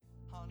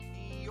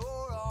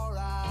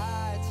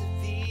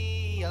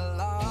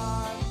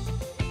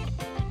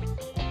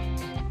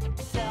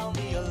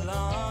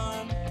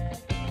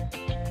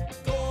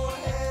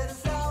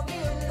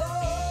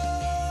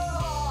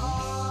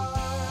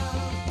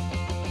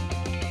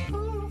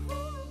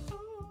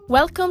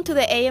Welcome to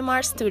the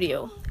AMR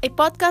Studio, a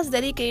podcast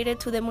dedicated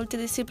to the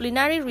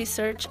multidisciplinary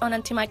research on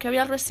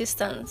antimicrobial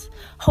resistance,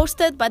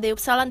 hosted by the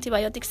Uppsala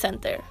Antibiotics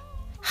Center.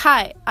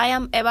 Hi, I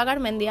am Eva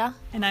Garmendia.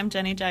 And I'm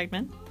Jenny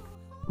Jagman.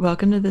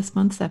 Welcome to this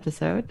month's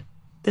episode.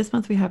 This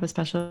month we have a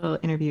special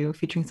interview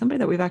featuring somebody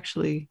that we've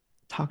actually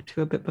talked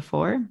to a bit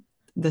before,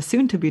 the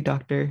soon-to-be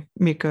Dr.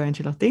 Mirko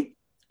Ancillotti.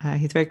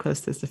 He's very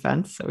close to his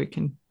defense, so we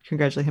can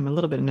congratulate him a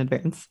little bit in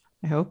advance,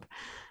 I hope.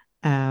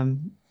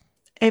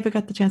 Eva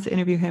got the chance to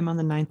interview him on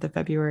the 9th of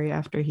February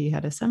after he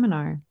had a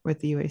seminar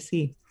with the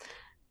UAC.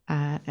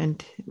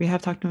 And we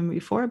have talked to him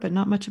before, but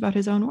not much about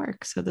his own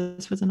work. So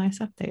this was a nice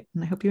update,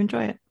 and I hope you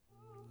enjoy it.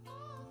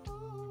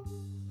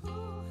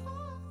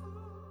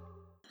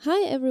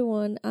 Hi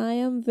everyone, I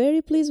am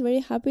very pleased,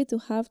 very happy to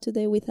have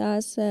today with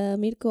us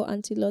Mirko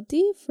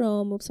Ancillotti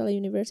from Uppsala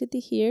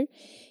University here.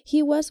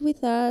 He was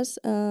with us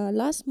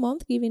last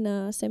month giving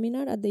a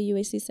seminar at the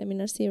UAC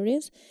seminar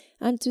series,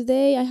 and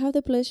today I have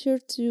the pleasure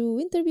to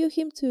interview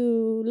him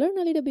to learn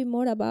a little bit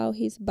more about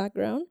his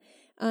background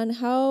and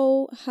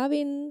how,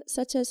 having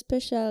such a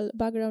special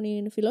background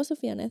in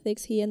philosophy and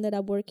ethics, he ended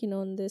up working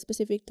on the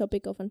specific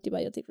topic of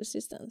antibiotic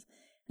resistance.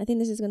 I think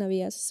this is going to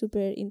be a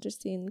super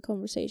interesting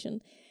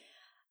conversation.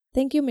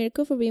 Thank you,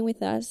 Mirko, for being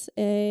with us.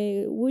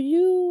 Would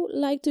you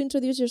like to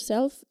introduce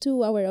yourself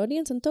to our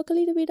audience and talk a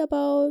little bit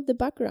about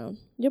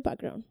your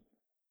background?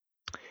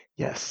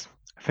 Yes,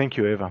 thank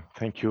you, Eva.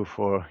 Thank you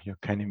for your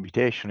kind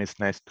invitation. It's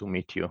nice to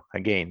meet you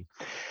again.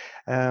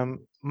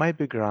 My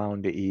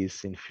background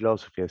is in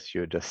philosophy, as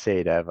you just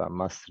said. I have a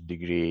master's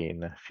degree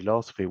in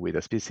philosophy with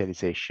a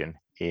specialization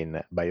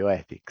in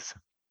bioethics.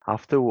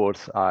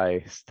 Afterwards,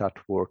 I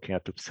started working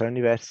at Uppsala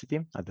University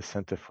at the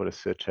Center for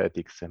Research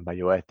Ethics and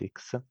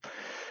Bioethics,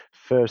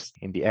 first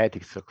in the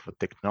ethics of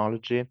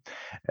technology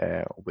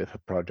with a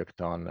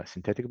project on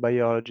synthetic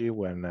biology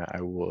when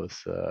I was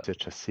a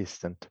research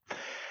assistant.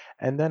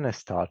 And then I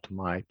started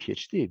my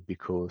PhD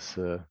because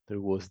there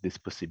was this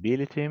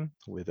possibility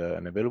with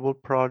an available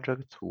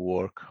project to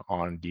work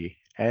on the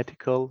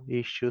ethical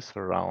issues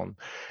around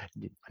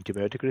the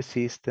antibiotic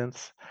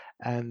resistance.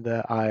 And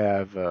I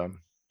have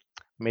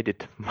made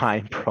it my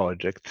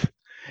project,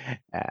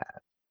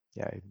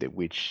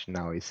 which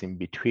now is in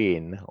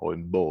between or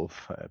in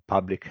both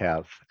public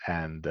health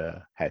and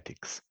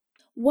ethics.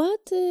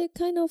 What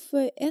kind of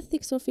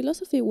ethics or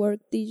philosophy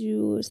work did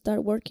you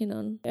start working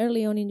on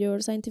early on in your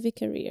scientific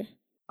career?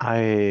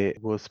 I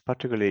was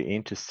particularly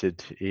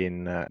interested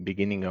in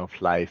beginning of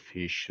life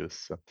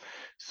issues,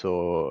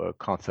 so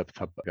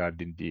concepts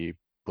regarding the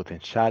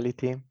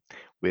potentiality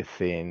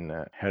within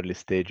early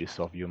stages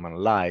of human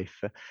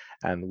life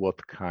and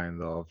what kind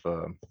of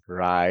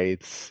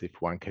rights, if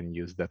one can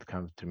use that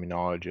kind of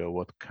terminology, or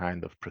what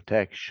kind of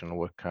protection,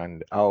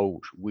 how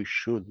we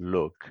should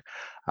look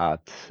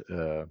at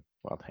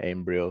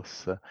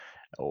embryos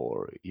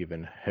or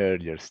even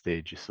earlier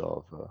stages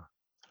of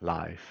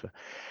life.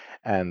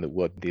 And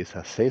what this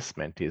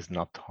assessment is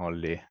not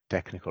only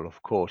technical,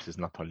 of course, it's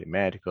not only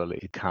medical,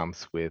 it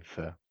comes with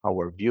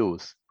our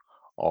views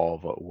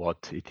of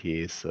what it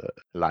is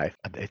life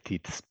at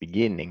its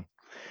beginning.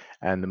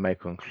 And my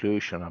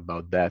conclusion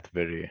about that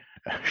very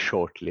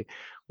shortly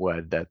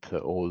were that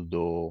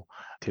although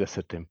till a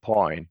certain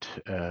point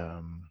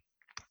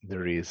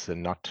there is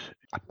not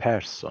a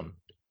person,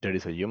 there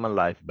is a human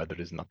life, but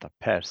there is not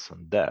a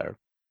person there,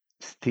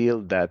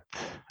 still that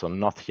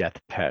not yet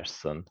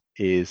person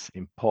is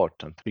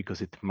important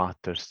because it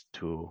matters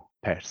to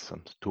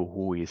persons, to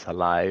who is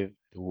alive,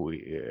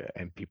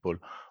 and people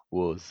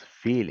whose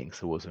feelings,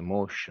 whose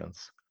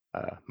emotions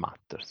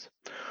matters.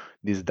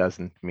 This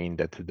doesn't mean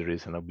that there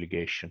is an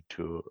obligation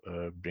to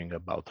bring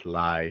about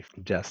life.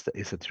 Just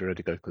is a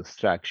theoretical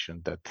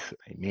construction that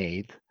I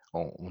made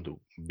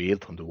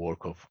built on the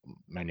work of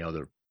many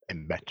other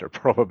and better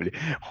probably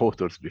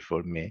authors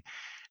before me,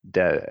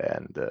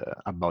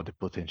 about the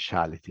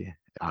potentiality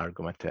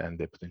argument and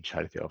the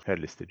potentiality of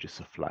early stages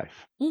of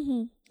life.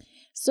 Mm-hmm.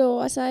 So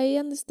as I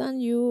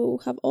understand, you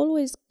have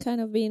always kind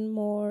of been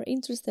more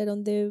interested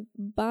on the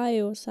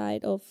bio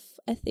side of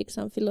ethics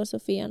and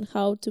philosophy and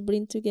how to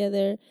bring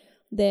together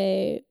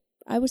the,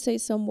 I would say,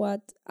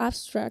 somewhat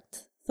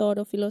abstract thought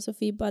of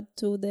philosophy, but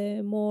to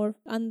the more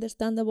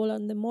understandable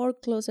and the more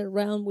closer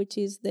realm, which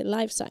is the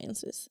life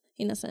sciences,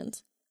 in a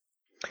sense.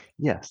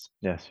 Yes,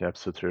 you're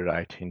absolutely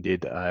right.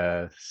 Indeed,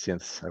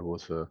 since I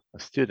was a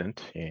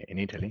student in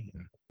Italy,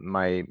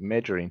 my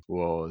majoring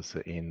was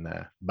in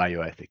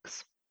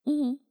bioethics.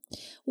 Mm-hmm.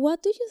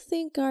 What do you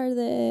think are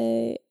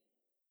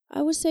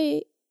I would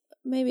say,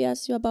 maybe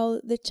ask you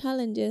about the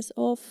challenges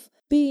of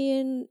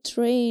being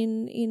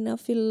trained in a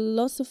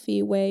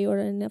philosophy way or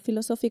in a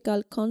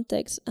philosophical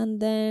context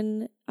and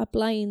then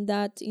applying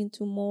that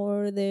into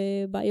more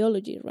the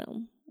biology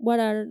realm? What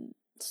are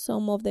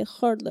some of the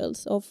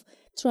hurdles of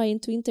trying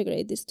to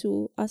integrate these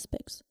two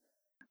aspects?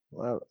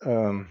 Well,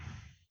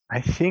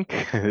 I think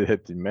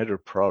that the major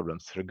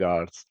problems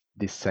regards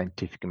this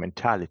scientific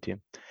mentality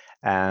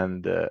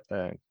and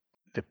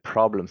the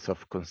problems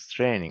of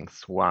constraining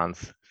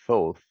one's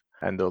thought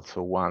and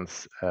also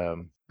one's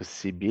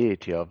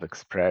possibility of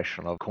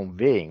expression, of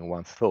conveying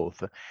one's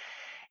thoughts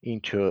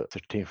into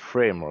certain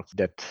frameworks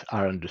that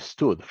are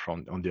understood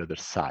from on the other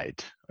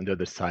side. On the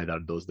other side are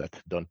those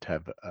that don't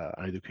have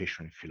an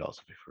education in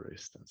philosophy, for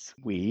instance.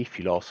 We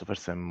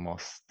philosophers, and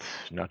most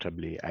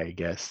notably, I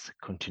guess,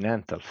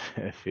 continental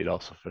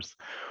philosophers,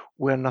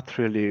 we're not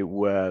really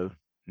well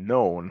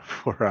known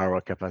for our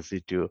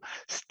capacity to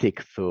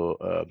stick to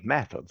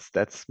methods.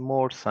 That's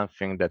more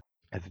something that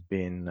has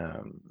been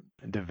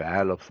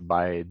developed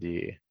by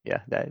the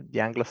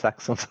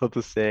Anglo-Saxons, so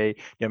to say,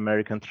 the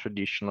American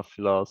tradition of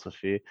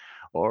philosophy,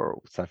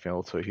 or something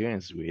also here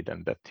in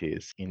Sweden that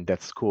is in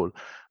that school.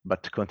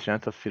 But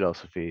continental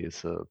philosophy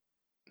is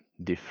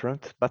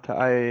different. But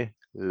I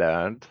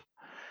learned,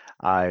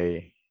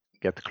 I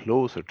get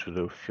closer to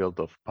the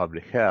field of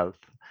public health,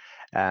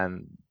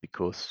 and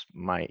because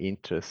my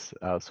interest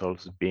has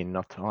also been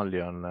not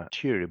only on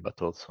theory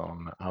but also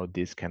on how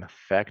this can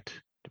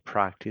affect the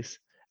practice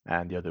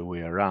and the other way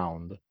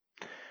around.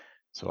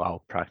 So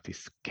how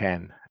practice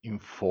can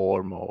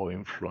inform or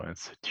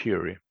influence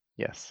theory.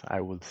 Yes, I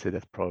would say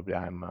that probably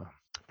I'm a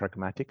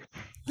pragmatic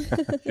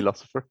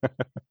philosopher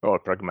or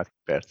pragmatic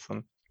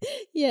person.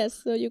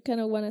 Yes, so you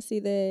kind of want to see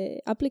the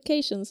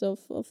applications of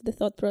the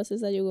thought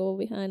process that you go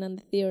behind and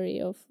the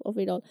theory of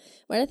it all.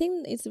 But I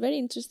think it's very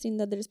interesting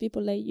that there's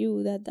people like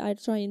you that are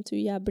trying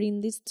to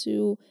bring these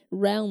two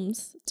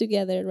realms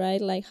together,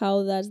 right? Like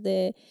how does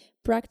the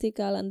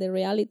practical and the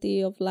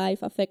reality of life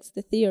affects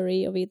the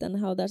theory of it, and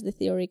how does the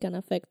theory can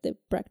affect the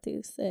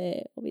practice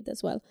of it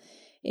as well.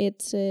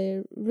 It's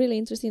really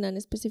interesting, and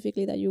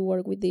specifically that you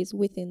work with this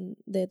within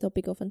the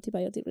topic of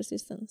antibiotic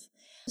resistance.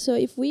 So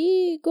if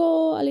we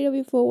go a little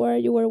bit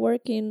forward, you were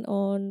working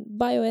on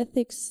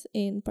bioethics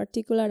in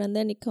particular, and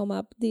then it come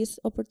up this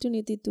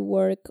opportunity to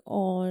work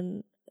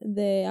on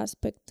the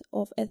aspect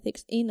of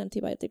ethics in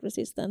antibiotic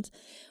resistance.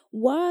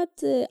 What,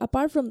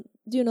 apart from,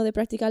 the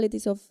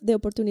practicalities of the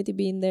opportunity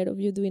being there, of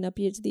you doing a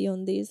PhD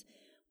on this,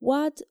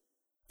 what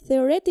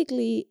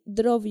theoretically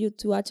drove you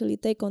to actually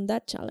take on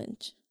that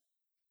challenge?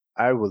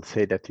 I will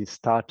say that it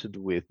started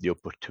with the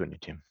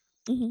opportunity.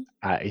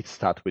 Mm-hmm. It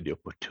started with the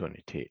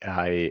opportunity.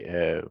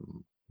 I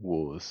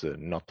was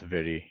not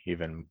very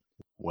even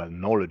well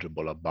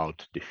knowledgeable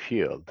about the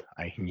field.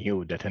 I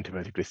knew that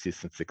antibiotic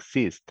resistance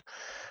exists,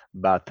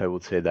 but I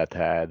would say that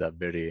I had a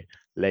very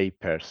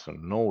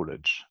layperson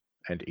knowledge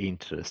and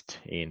interest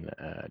in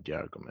the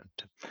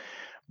argument.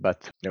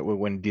 But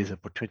when this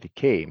opportunity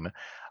came,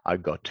 I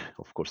got,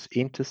 of course,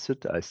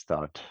 interested. I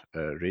started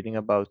reading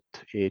about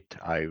it.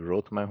 I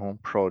wrote my own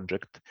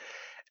project,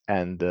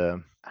 and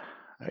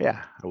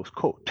I was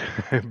caught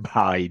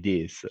by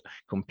this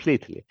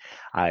completely.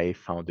 I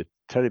found it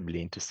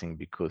terribly interesting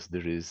because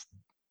there is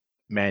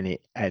many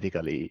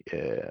ethically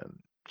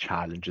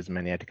challenges,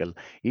 many ethical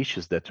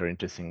issues that are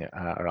interesting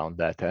around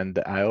that.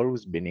 And I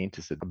always been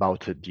interested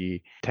about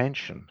the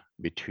tension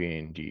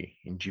between the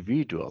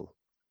individual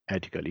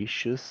ethical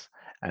issues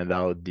and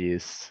how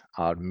these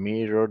are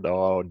mirrored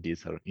or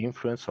these are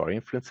influenced or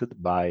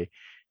influenced by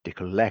the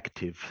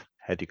collective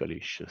ethical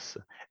issues.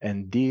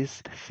 And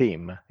this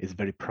theme is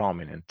very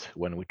prominent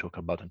when we talk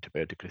about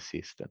antibiotic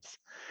resistance,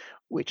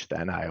 which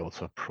then I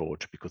also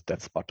approach because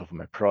that's part of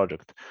my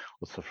project,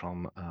 also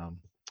from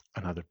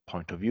another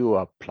point of view,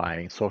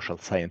 applying social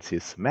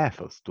sciences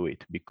methods to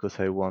it, because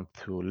I want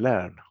to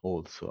learn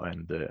also,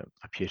 and a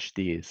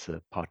PhD is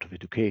part of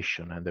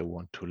education, and I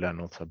want to learn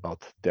also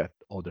about that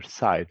other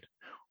side.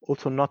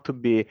 Also, not to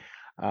be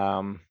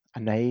a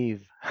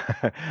naive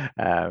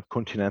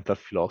continental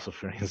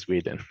philosopher in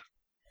Sweden.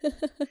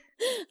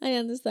 I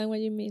understand what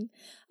you mean.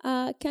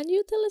 Can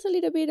you tell us a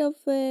little bit of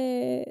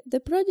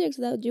the projects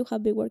that you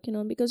have been working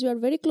on? Because you are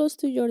very close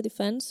to your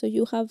defense, so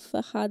you have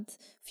had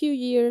few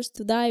years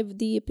to dive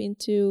deep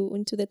into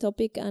the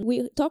topic. And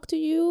we talked to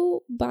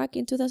you back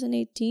in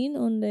 2018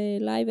 on the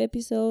live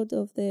episode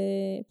of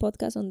the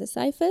podcast on the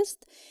SciFest.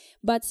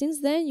 But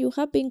since then, you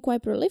have been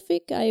quite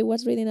prolific. I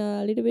was reading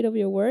a little bit of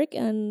your work,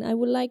 and I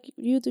would like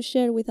you to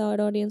share with our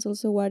audience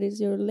also what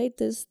is your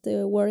latest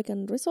work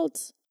and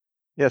results.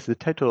 Yes, the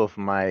title of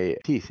my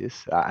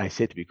thesis, I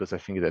say it because I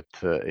think that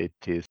it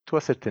is to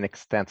a certain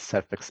extent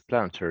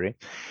self-explanatory.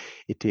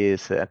 It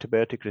is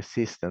antibiotic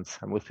resistance,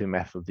 a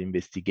multi-method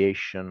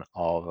investigation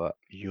of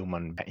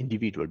human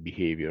individual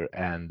behavior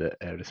and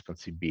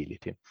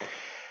responsibility.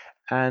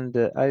 And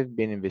I've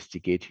been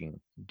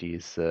investigating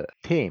these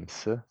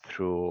themes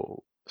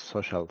through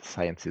social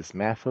sciences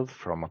method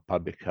from a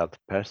public health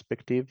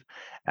perspective.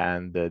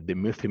 And the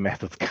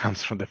multi-method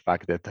comes from the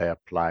fact that I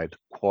applied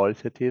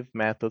qualitative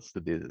methods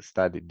to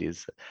study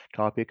this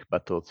topic,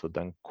 but also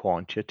then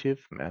quantitative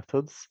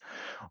methods,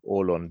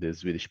 all on the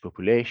Swedish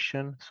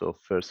population. So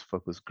first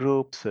focus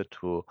groups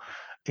to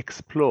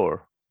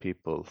explore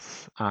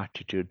people's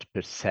attitude,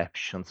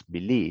 perceptions,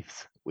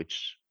 beliefs,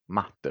 which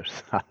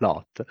matters a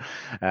lot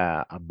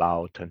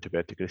about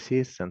antibiotic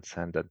resistance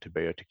and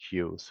antibiotic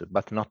use,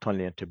 but not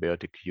only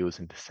antibiotic use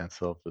in the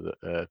sense of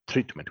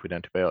treatment with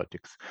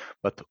antibiotics,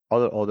 but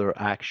other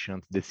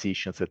actions,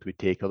 decisions that we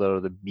take,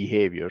 other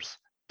behaviors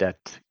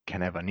that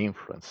can have an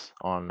influence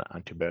on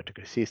antibiotic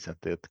resistance,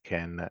 that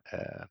can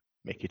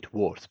make it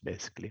worse,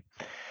 basically.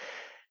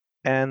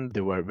 And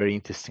there were very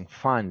interesting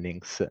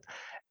findings.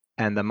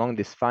 And among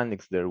these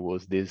findings, there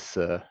was this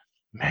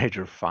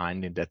major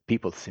finding that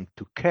people seem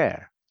to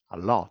care a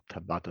lot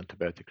about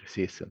antibiotic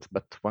resistance,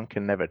 but one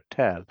can never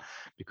tell,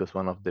 because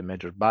one of the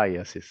major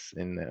biases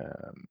in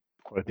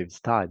qualitative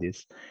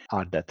studies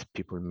are that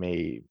people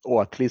may,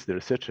 or at least the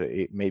researcher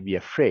may be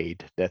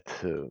afraid that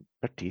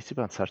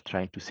participants are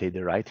trying to say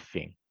the right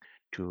thing,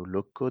 to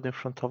look good in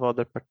front of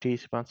other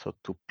participants, or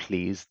to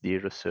please the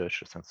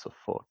researchers and so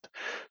forth.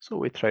 So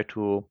we try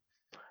to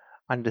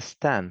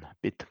understand a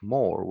bit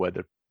more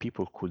whether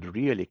people could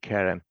really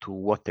care and to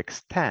what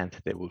extent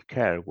they will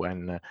care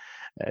when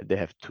they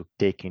have to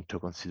take into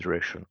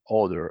consideration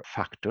other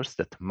factors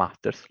that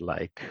matters,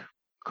 like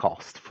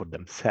cost for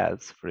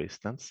themselves, for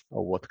instance,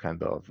 or what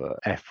kind of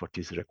effort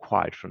is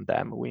required from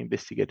them. We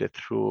investigated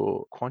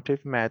through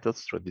quantitative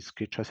methods, through a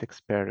discrete choice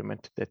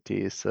experiment, that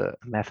is a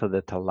method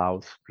that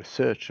allows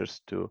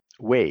researchers to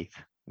weigh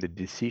the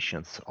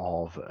decisions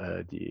of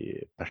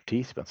the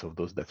participants, of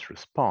those that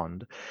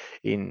respond,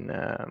 in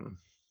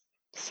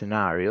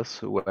scenarios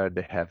where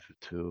they have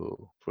to,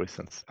 for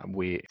instance,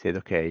 we said,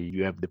 okay,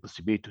 you have the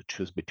possibility to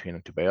choose between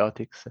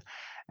antibiotics,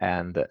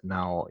 and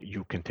now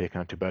you can take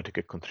an antibiotic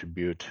and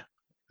contribute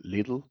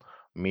little,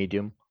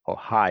 medium, or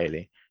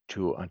highly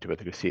to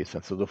antibiotic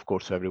resistance. So of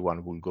course,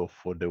 everyone will go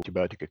for the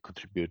antibiotic that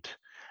contribute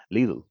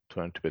little to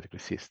antibiotic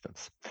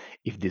resistance.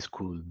 If this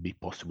could be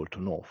possible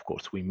to know, of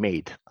course, we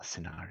made a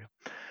scenario.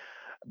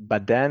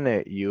 But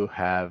then you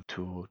have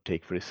to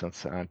take, for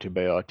instance, an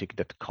antibiotic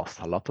that costs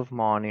a lot of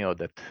money, or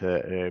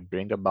that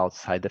bring about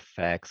side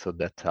effects, or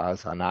that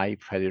has an high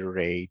failure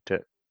rate.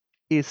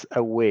 Is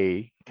a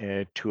way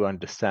to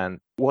understand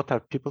what are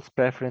people's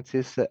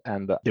preferences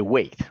and the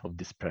weight of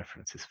these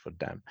preferences for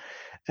them.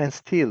 And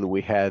still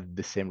we had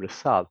the same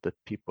result, that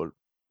people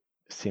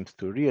seems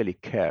to really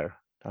care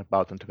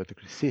about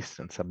antibiotic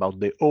resistance, about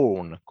their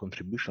own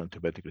contribution to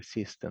antibiotic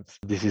resistance.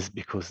 This is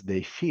because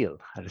they feel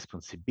a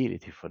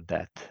responsibility for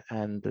that.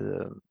 And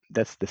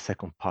that's the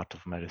second part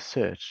of my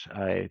research.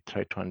 I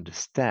try to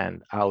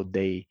understand how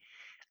they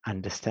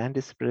understand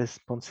this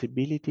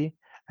responsibility,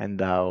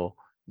 and how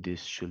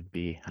this should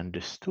be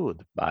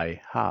understood by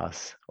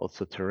us,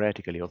 also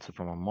theoretically, also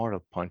from a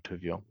moral point of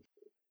view.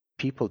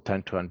 People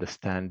tend to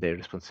understand their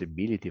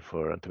responsibility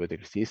for antibiotic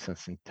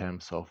resistance in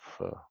terms of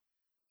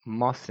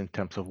most in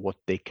terms of what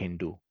they can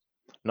do,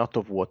 not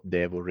of what they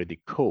have already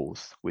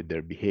caused with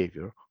their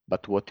behavior,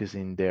 but what is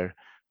in their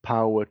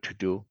power to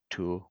do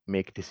to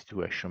make the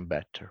situation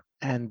better.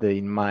 And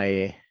in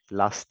my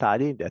last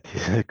study that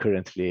is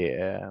currently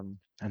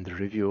under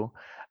review,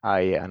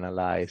 I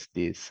analyzed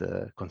this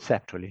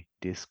conceptually,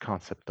 this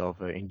concept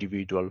of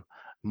individual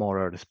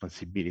moral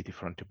responsibility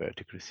for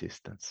antibiotic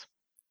resistance.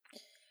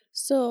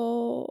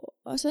 So,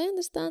 as I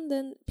understand,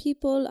 then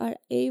people are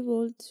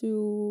able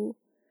to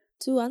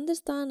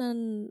understand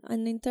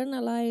and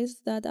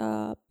internalize that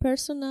a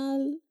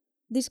personal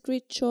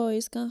discrete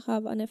choice can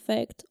have an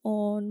effect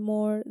on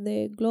more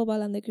the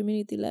global and the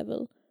community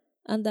level,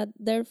 and that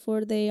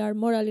therefore they are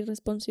morally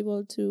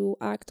responsible to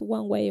act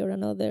one way or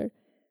another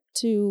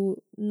to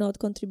not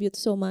contribute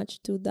so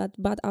much to that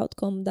bad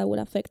outcome that will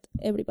affect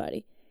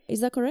everybody.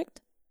 Is that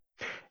correct?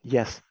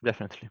 Yes,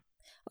 definitely.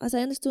 As I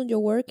understood,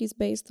 your work is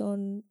based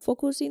on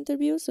focus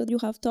interviews. So you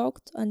have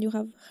talked and you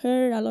have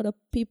heard a lot of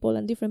people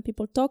and different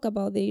people talk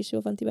about the issue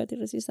of antibiotic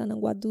resistance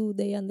and what do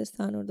they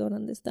understand or don't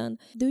understand.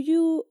 Do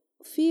you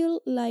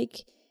feel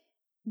like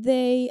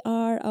they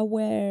are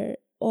aware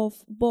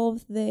of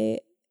both the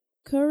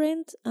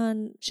current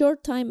and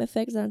short-time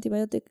effects that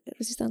antibiotic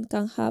resistance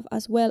can have,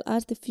 as well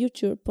as the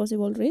future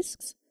possible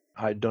risks?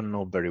 I don't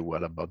know very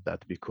well about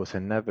that, because I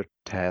never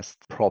test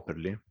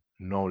properly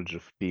knowledge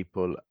of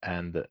people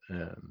and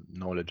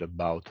knowledge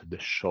about the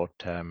short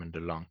term and the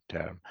long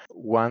term.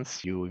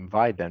 Once you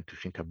invite them to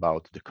think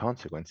about the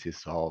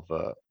consequences of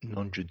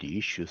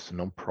non-judicious,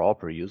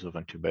 non-proper use of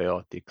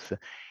antibiotics,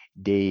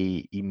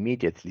 they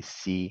immediately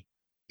see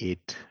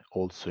it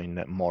also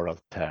in moral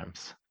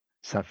terms,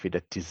 something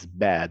that is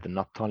bad,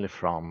 not only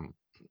from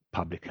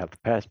public health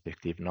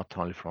perspective, not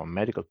only from a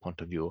medical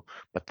point of view,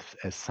 but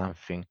as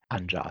something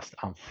unjust,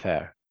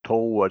 unfair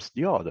towards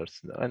the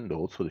others and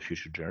also the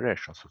future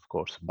generations, of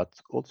course, but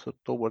also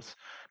towards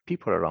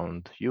people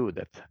around you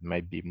that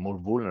might be more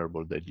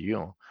vulnerable than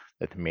you,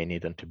 that may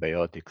need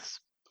antibiotics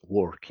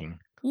working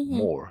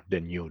more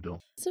than you do.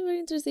 It's very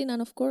interesting,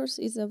 and of course,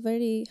 it's a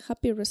very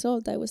happy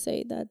result, I would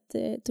say, that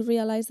to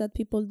realize that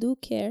people do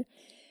care.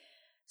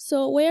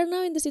 So we are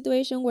now in the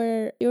situation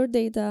where your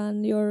data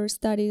and your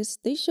studies,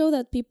 they show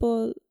that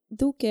people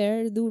do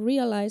care, do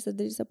realize that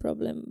there is a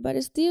problem,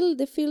 but still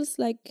there feels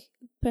like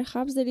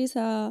perhaps there is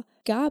a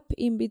gap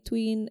in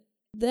between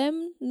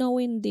them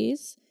knowing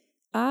this,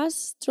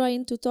 us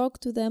trying to talk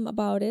to them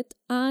about it,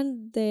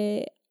 and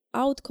the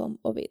outcome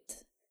of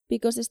it.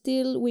 Because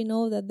still we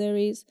know that there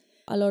is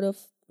a lot of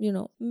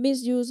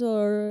misuse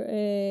or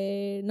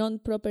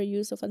non-proper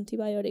use of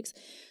antibiotics.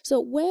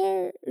 So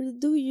where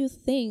do you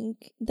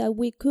think that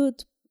we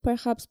could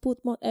perhaps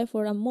put more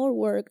effort and more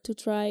work to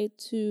try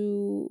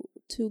to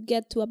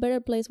get to a better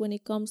place when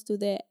it comes to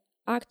the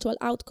actual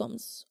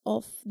outcomes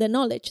of the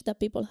knowledge that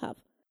people have?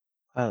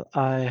 Well,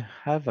 I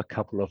have a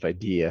couple of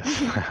ideas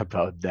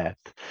about that,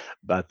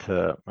 but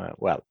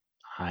well,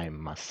 I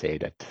must say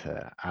that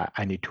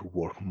I need to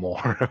work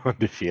more on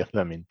the field.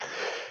 I mean,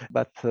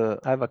 but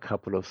I have a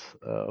couple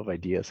of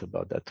ideas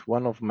about that.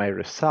 One of my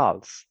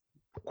results,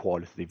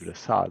 qualitative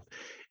result,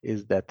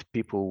 is that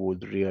people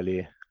would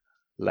really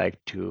like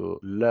to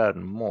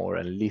learn more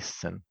and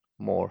listen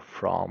more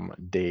from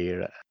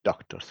their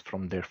doctors,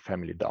 from their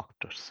family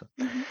doctors.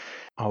 Mm-hmm.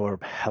 Our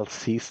health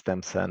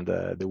systems and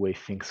the way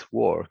things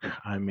work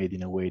are made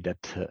in a way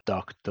that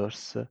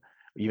doctors,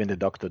 even the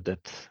doctor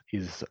that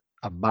is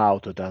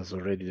about or has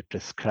already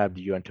prescribed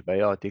you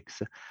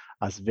antibiotics,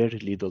 has very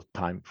little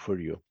time for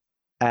you.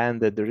 And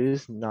there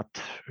is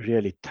not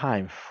really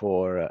time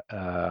for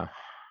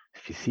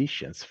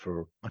physicians,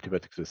 for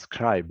antibiotic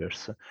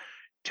prescribers,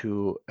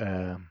 to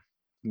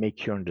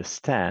make you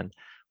understand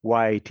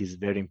why it is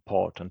very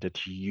important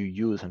that you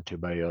use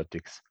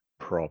antibiotics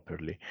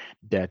properly,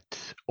 that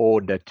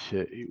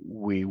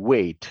we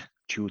wait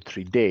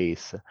 2-3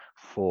 days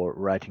for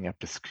writing a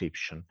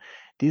prescription.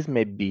 This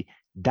may be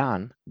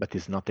done, but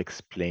is not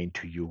explained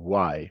to you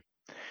why.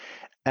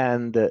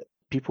 And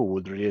people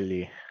would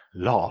really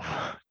love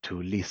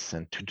to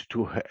listen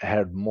to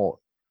hear more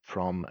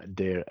from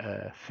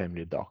their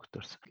family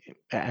doctors.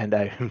 And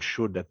I'm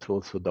sure that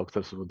also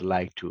doctors would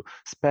like to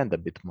spend a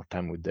bit more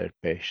time with their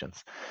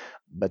patients.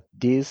 But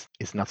this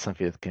is not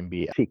something that can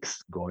be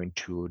fixed, going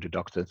to the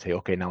doctor and say,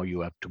 okay, now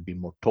you have to be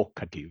more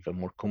talkative and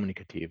more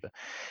communicative.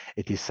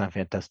 It is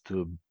something that has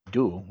to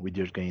do with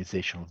the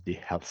organization of the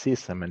health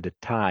system and the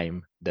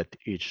time that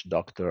each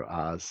doctor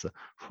has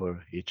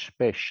for each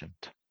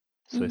patient.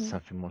 So it's Mm-hmm.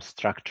 something more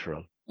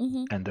structural.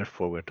 Mm-hmm. And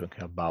therefore, we're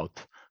talking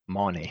about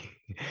money,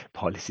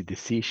 policy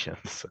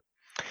decisions.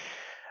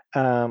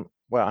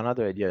 Well,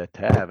 another idea that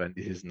I have, and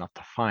this is not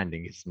a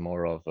finding, it's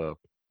more of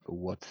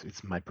what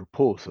is my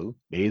proposal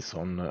based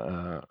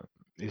on,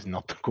 is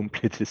not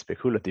completely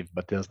speculative,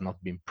 but has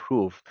not been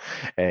proved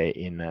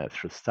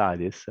through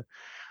studies.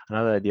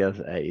 Another idea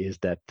is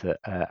that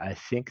I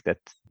think that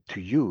to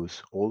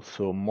use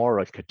also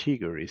moral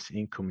categories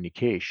in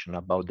communication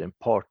about the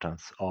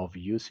importance of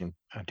using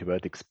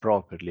antibiotics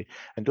properly,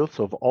 and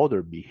also of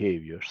other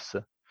behaviors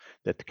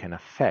that can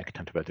affect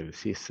antibiotic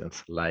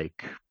resistance,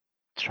 like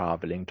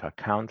traveling to a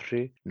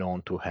country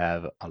known to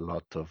have a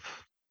lot of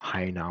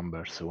high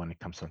numbers when it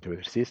comes to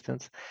antibiotic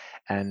resistance,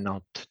 and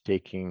not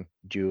taking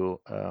due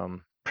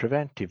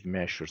preventive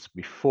measures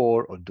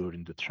before or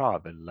during the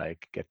travel,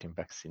 like getting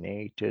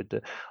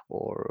vaccinated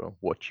or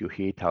what you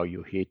eat, how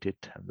you eat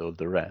it, and all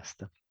the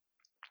rest,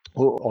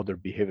 or other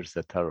behaviors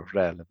that are of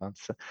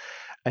relevance.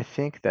 I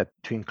think that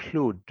to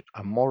include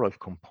a moral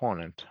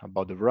component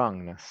about the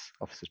wrongness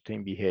of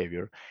certain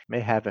behavior may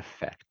have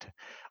effect.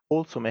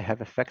 Also may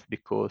have effect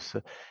because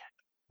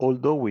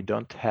although we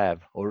don't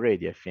have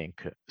already, I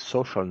think,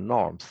 social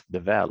norms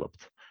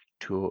developed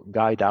to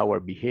guide our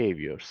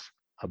behaviors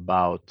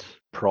about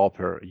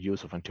proper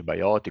use of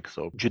antibiotics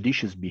or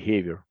judicious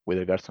behavior with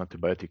regards to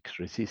antibiotic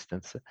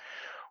resistance,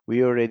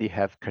 we already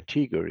have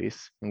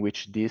categories in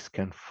which this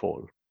can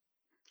fall.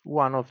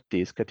 One of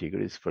these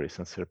categories, for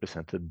instance,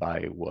 represented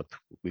by what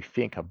we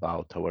think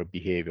about our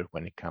behavior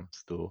when it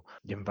comes to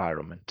the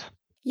environment.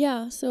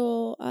 Yeah,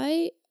 so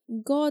I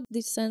got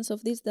this sense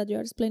of this that you're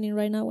explaining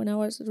right now when I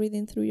was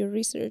reading through your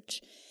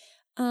research.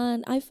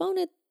 And I found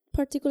it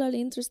particularly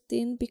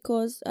interesting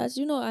because, as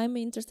you know, I'm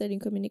interested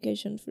in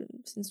communication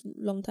since a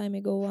long time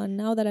ago. And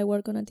now that I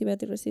work on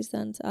antibiotic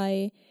resistance,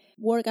 I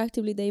work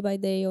actively day by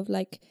day of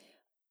like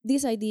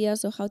these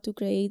ideas of how to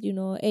create,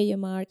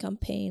 AMR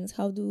campaigns,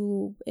 how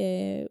do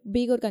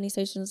big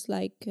organizations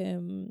like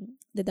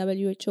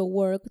the WHO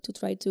work to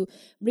try to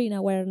bring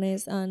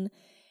awareness, and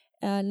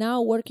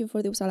now working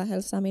for the Uppsala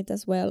Health Summit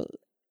as well.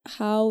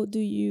 How do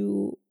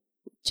you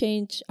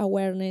change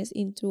awareness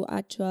into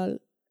actual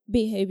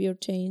behavior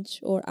change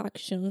or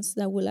actions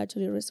that will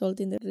actually result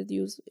in the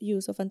reduced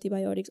use of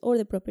antibiotics or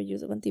the proper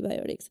use of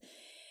antibiotics?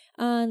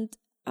 And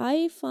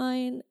I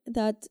find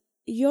that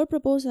your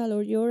proposal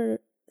or your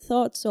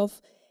thoughts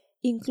of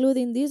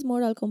including this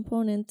moral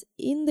component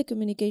in the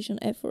communication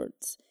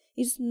efforts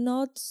is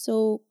not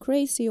so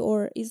crazy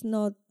or is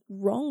not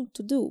wrong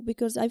to do,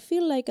 because I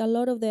feel like a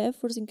lot of the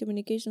efforts in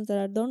communications that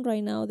are done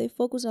right now, they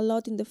focus a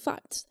lot in the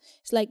facts.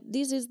 It's like,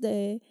 this is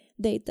the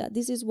data,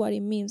 this is what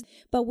it means,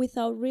 but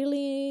without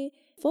really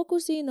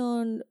focusing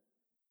on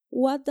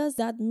what does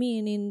that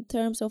mean in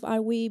terms of,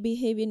 are we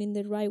behaving in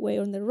the right way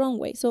or in the wrong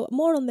way? So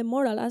more on the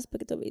moral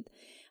aspect of it.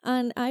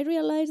 And I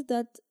realized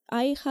that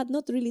I had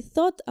not really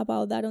thought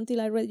about that until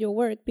I read your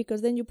work,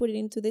 because then you put it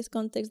into this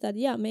context that,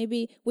 yeah,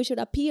 maybe we should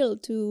appeal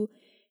to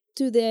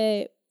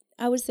the,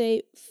 I would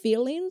say,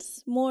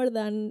 feelings more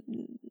than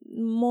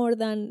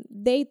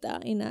data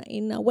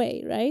in a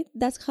way, right?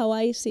 That's how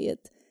I see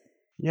it.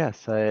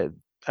 Yes, I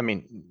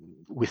mean,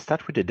 we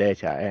start with the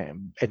data,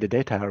 and the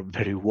data are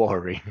very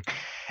worrying.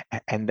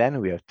 And then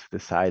we have to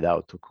decide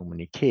how to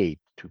communicate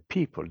to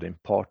people, the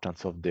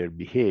importance of their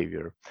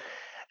behavior.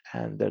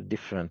 And there are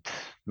different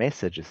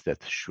messages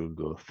that should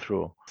go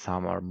through.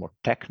 Some are more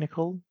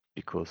technical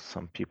because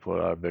some people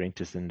are very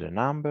interested in the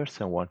numbers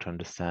and want to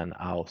understand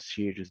how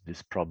serious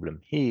this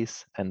problem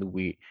is, and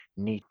we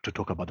need to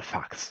talk about the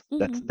facts.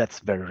 That's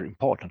very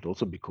important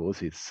also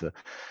because it's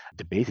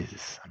the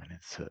basis. I mean,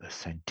 it's a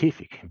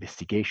scientific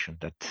investigation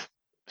that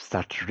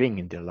starts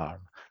ringing the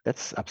alarm.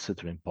 That's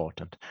absolutely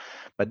important.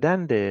 But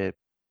then the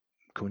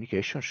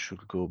communication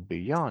should go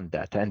beyond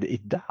that, and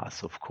it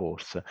does, of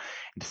course, in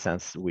the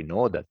sense we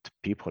know that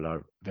people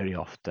are very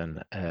often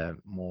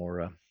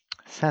more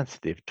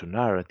sensitive to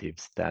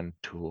narratives than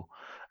to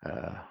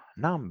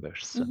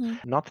numbers,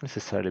 not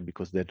necessarily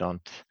because they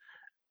don't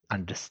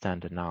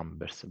understand the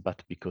numbers,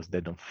 but because they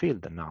don't feel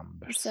the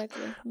numbers.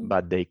 Exactly.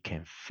 But they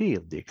can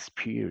feel the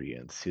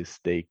experiences,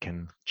 they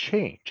can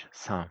change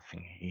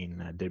something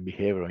in their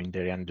behavior, in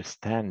their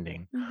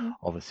understanding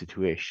of a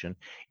situation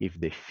if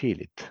they feel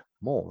it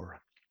more.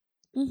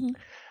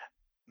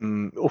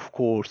 Of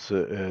course,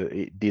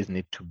 this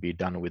needs to be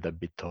done with a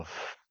bit of,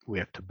 we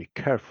have to be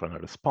careful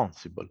and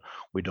responsible.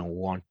 We don't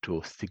want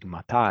to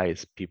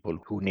stigmatize people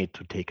who need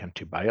to take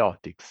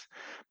antibiotics,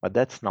 but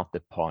that's not the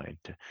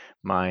point.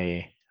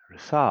 My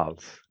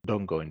results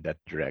don't go in that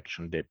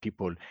direction. The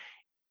people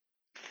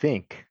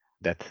think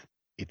that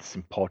it's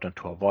important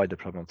to avoid the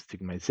problem of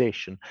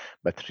stigmatization,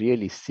 but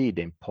really see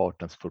the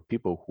importance for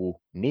people who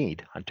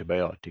need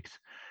antibiotics,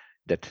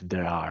 that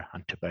there are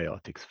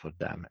antibiotics for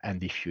them.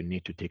 And if you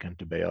need to take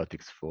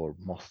antibiotics for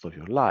most of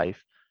your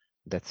life,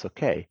 that's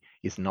okay.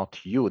 It's not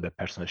you, the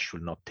person,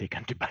 should not take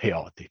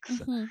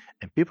antibiotics.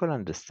 And people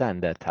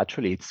understand that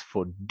actually it's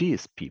for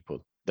these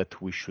people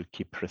that we should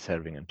keep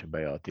preserving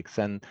antibiotics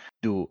and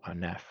do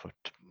an effort.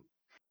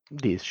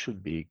 This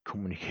should be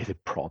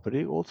communicated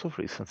properly also,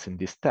 for instance, in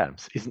these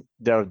terms.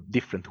 There are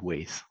different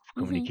ways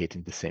of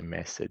communicating the same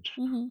message.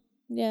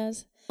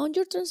 Yes. On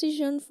your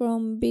transition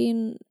from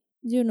being,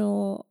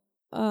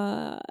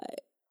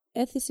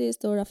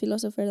 ethicist or a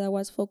philosopher that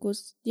was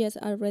focused, yes,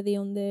 already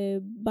on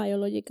the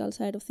biological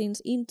side of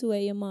things into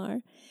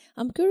AMR,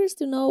 I'm curious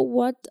to know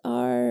what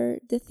are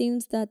the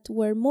things that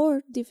were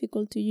more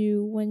difficult to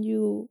you when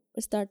you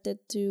started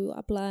to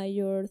apply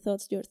your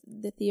thoughts,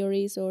 the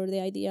theories or the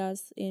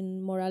ideas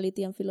in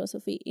morality and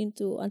philosophy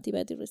into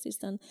antibiotic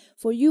resistance.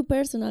 For you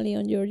personally,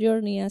 on your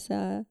journey as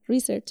a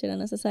researcher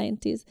and as a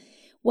scientist,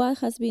 what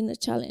has been a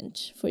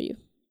challenge for you?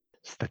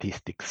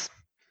 Statistics.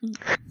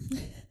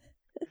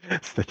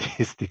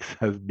 Statistics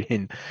has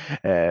been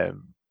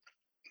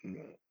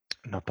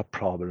not a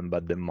problem,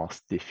 but the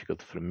most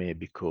difficult for me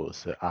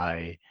because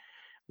I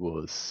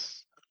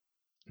was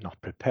not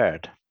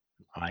prepared.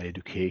 My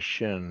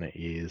education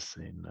is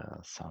in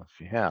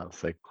something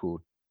else. I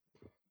could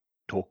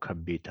talk a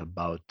bit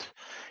about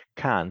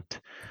Kant,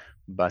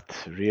 but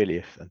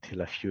really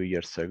until a few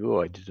years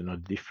ago, I didn't know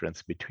the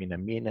difference between a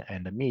mean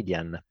and a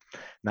median.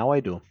 Now I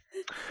do,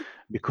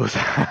 because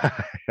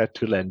I had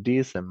to learn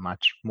this and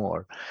much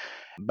more.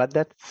 But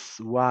that's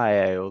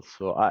why I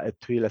also,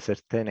 to a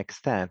certain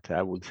extent,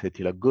 I would say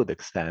till a good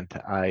extent,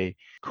 I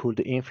could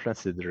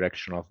influence the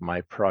direction of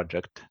my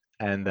project.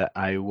 And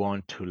I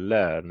want to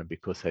learn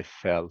because I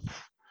felt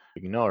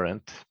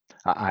ignorant.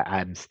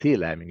 I'm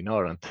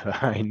ignorant.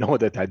 I know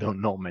that I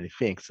don't know many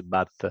things,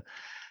 but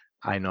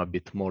I know a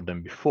bit more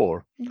than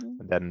before.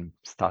 Then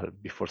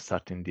before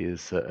starting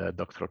this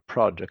doctoral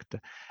project.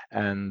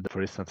 And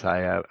for instance,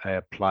 I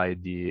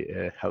applied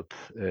the health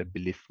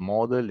belief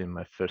model in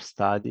my first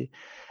study,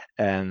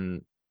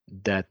 and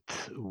that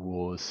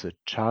was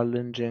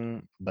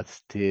challenging, but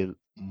still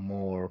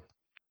more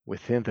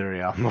within the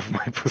realm of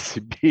my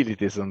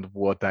possibilities and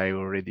what I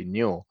already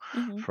knew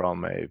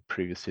from my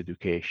previous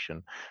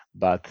education.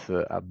 But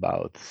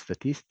about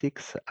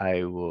statistics,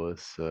 I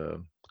was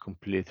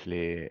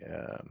completely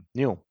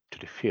new to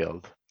the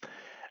field.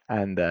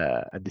 And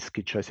the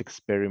skill choice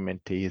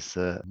experiment is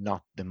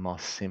not the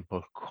most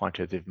simple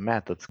quantitative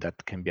methods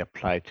that can be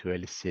applied to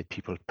elicit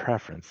people's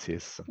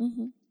preferences.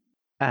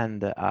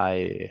 And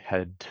I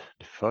had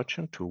the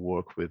fortune to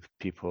work with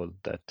people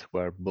that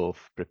were both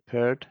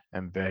prepared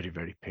and very,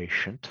 very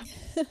patient.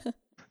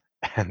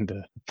 And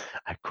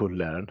I could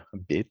learn a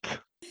bit.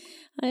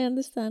 I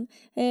understand.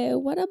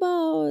 What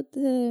about,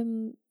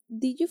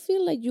 did you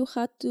feel like you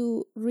had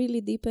to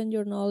really deepen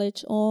your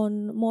knowledge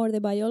on more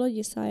the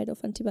biology side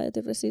of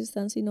antibiotic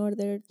resistance in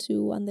order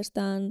to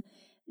understand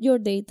your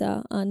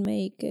data and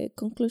make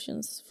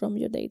conclusions from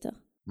your data?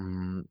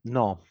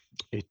 No,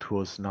 it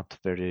was not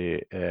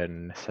very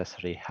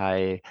necessary.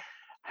 I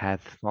had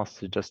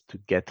mostly just to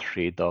get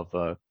rid of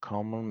a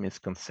common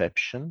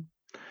misconception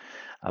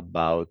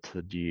about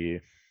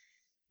the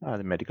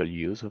medical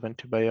use of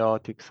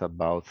antibiotics,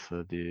 about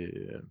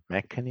the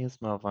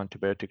mechanism of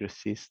antibiotic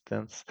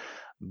resistance,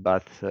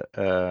 but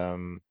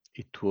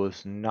it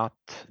was not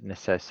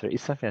necessary.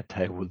 It's something that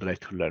I would like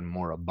to learn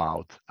more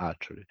about,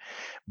 actually,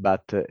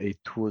 but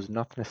it was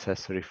not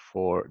necessary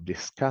for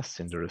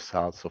discussing the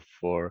results or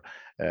for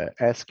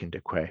asking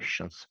the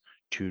questions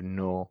to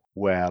know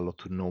well or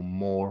to know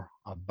more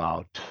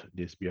about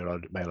these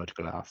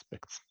biological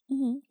aspects.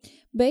 Mm-hmm.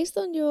 Based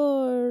on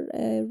your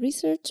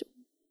research,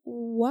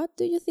 what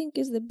do you think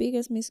is the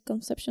biggest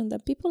misconception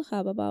that people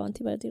have about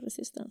antibiotic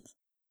resistance?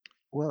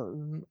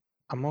 Well,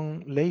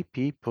 among lay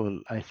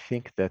people, I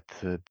think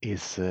that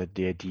is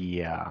the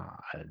idea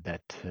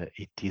that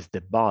it is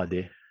the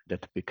body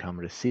that become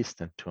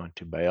resistant to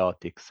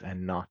antibiotics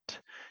and not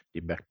the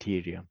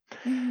bacteria.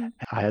 Mm-hmm.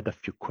 I had a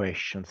few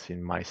questions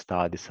in my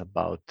studies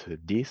about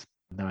this.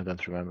 Now I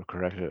don't remember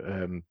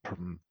correctly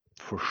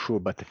for sure,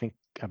 but I think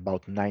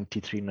about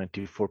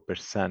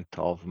 93-94%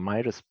 of my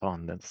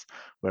respondents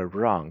were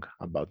wrong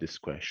about this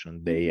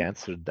question. They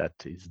answered that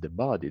it's the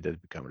body that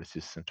becomes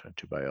resistant to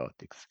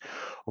antibiotics.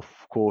 Of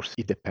course,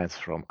 it depends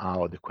from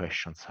how the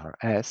questions are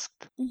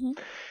asked. Mm-hmm.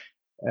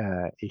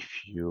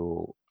 If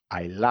you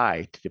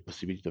highlight the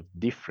possibility of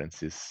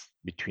differences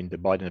between the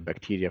body and the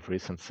bacteria, for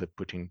instance,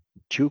 putting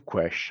two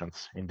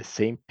questions in the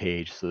same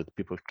page so that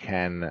people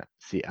can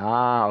see,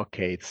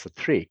 okay, it's a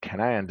trick,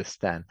 and I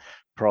understand.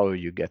 Probably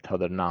you get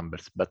other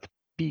numbers, but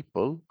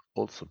people,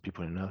 also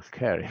people in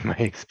healthcare, in my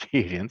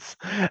experience,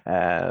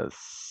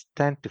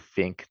 tend to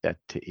think that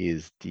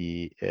is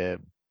the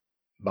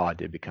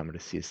body become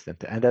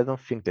resistant. And I don't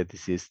think that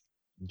this is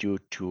due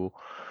to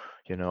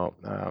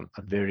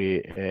a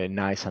very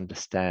nice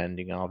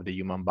understanding of the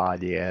human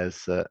body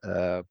as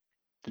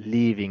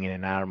living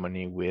in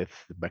harmony with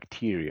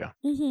bacteria.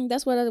 Mm-hmm.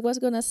 That's what I was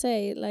gonna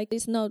say. Like,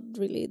 it's not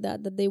really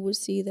that they will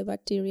see the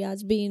bacteria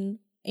as being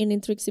an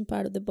intrinsic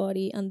part of the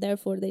body, and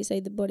therefore they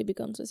say the body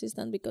becomes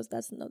resistant, because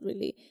that's not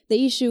really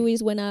the issue.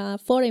 Is when a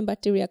foreign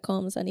bacteria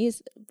comes and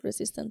is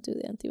resistant to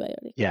the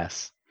antibiotic.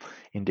 Yes,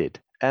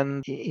 indeed.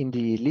 And in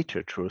the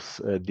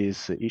literatures,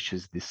 these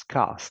issues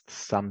discussed,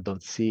 some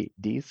don't see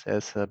this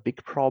as a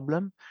big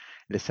problem,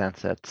 in the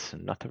sense that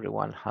not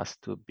everyone has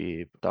to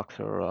be a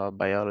doctor or a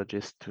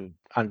biologist to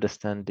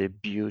understand the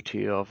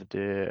beauty of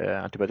the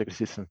antibiotic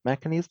resistance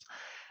mechanism.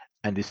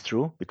 And it's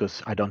true,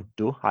 because I don't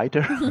do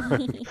either.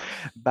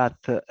 But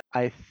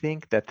I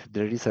think that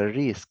there is a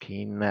risk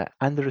in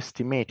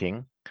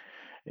underestimating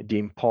the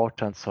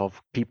importance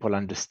of people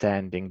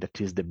understanding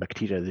that is the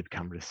bacteria that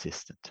become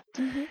resistant.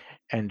 Mm-hmm.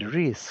 And the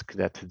risk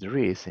that there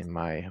is, in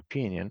my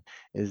opinion,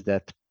 is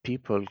that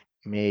people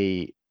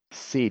may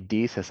see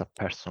this as a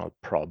personal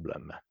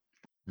problem.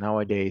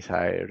 Nowadays,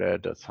 I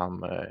read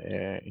some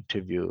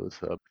interviews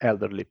of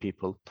elderly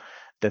people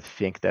that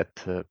think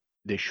that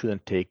they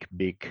shouldn't take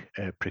big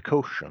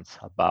precautions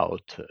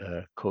about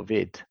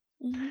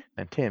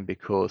COVID-19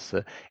 because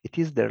it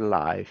is their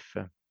life.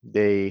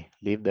 They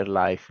live their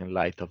life in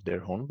light of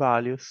their own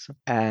values.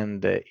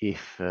 And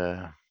if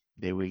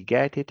they will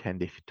get it,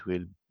 and if it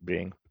will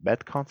bring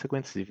bad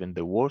consequences, even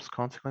the worst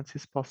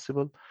consequences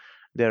possible,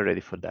 they're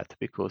ready for that,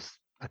 because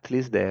at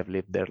least they have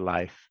lived their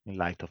life in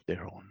light of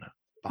their own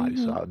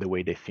values, Mm-hmm. the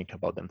way they think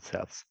about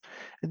themselves.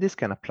 And this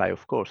can apply,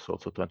 of course,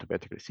 also to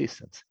antibiotic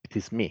resistance. It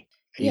is me.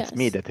 It's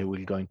me Yes. that I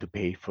will going to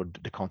pay for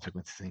the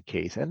consequences in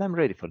case, and I'm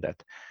ready for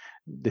that.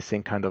 The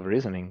same kind of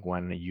reasoning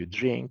when you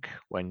drink,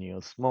 when you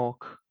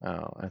smoke,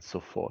 and so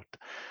forth.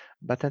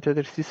 But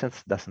antibiotic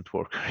resistance doesn't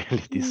work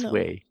really this No.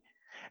 way,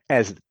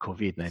 as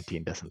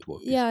COVID-19 doesn't work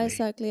this Yeah, way.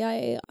 exactly.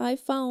 I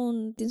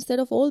found, instead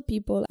of old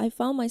people, I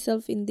found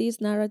myself in this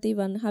narrative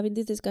and having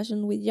this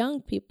discussion with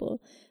young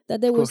people,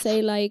 that they Of will course.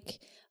 say like,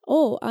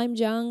 oh, I'm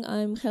young,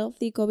 I'm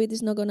healthy, COVID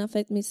is not gonna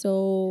affect me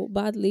so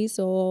badly,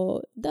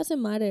 so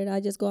doesn't matter, I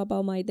just go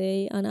about my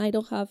day, and I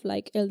don't have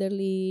like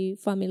elderly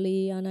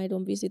family, and I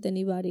don't visit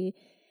anybody.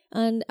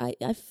 And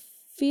I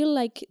feel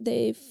like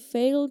they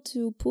fail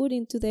to put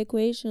into the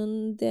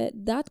equation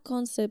that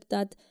concept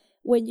that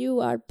when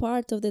you are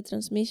part of the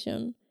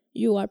transmission,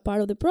 you are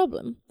part of the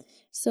problem.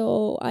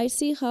 So I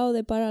see how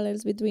the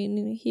parallels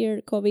between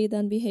here COVID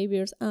and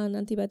behaviors and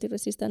antibiotic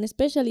resistance,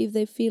 especially if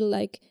they feel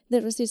like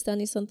the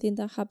resistance is something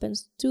that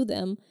happens to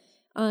them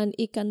and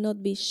it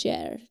cannot be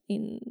shared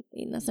in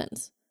a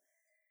sense.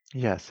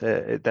 Yes,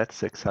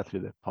 that's exactly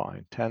the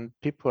point. And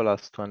people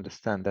has to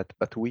understand that,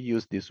 but we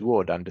use this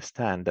word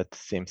understand that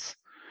seems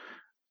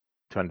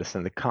to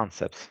understand the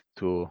concepts,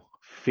 to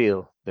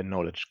fill the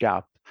knowledge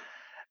gap.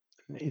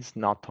 It's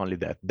not only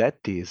that, that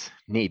is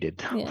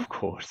needed, Yeah. of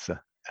course.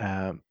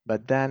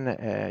 But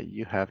then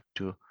you have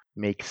to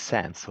make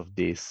sense of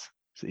this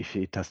if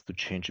it has to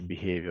change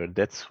behavior.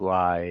 That's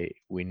why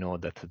we know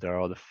that there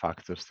are other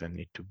factors that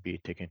need to be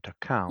taken into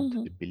account.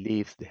 Mm-hmm. The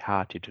beliefs, the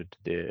attitude,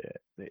 the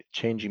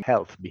changing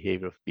health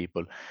behavior of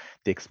people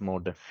takes more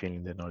than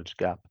filling the knowledge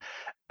gap.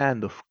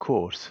 And of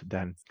course,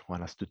 then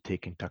one has to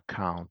take into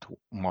account,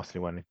 mostly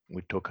when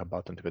we talk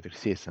about antibiotic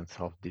resistance,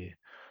 of the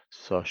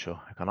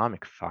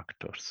socio-economic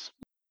factors.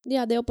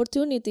 Yeah, the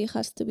opportunity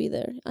has to be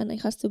there and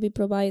it has to be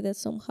provided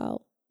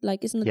somehow.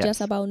 Like, it's not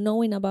just Yes. about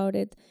knowing about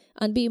it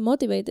and being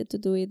motivated to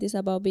do it. It's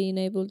about being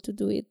able to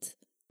do it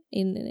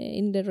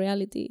in the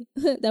reality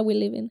that we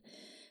live in.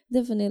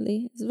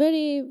 Definitely, it's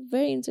very,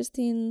 very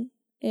interesting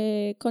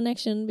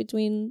connection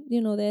between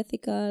the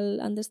ethical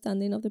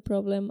understanding of the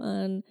problem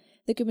and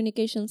the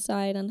communication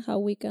side and how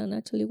we can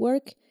actually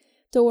work.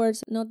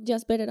 towards not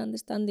just better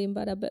understanding,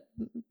 but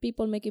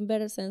people making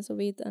better sense of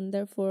it and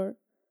therefore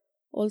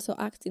also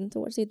acting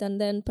towards it. And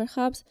then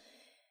perhaps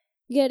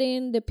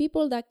getting the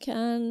people that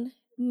can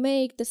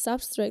make the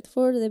substrate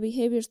for the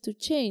behaviors to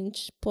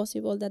change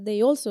possible, that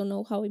they also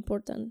know how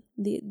important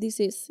this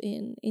is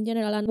in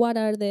general, and what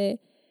are the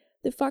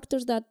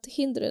factors that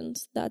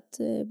hindrance that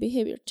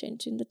behavior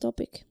change in the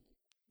topic.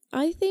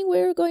 I think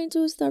we're going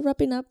to start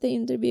wrapping up the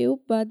interview,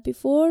 but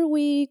before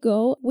we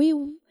go, we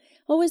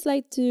always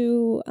like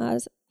to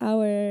ask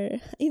our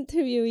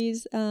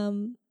interviewees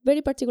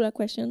very particular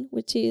question,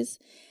 which is,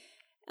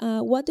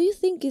 what do you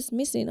think is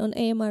missing on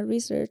AMR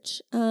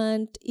research?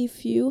 And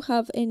if you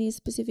have any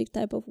specific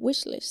type of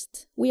wish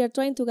list. We are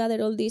trying to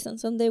gather all this, and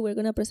someday we're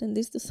going to present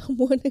this to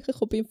someone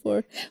hoping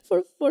for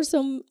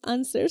some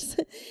answers.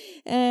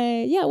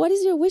 What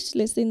is your wish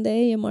list in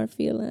the AMR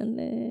field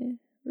and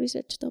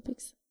research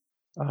topics?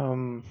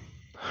 Well,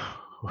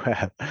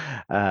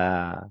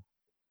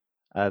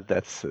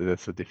 that's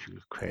a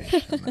difficult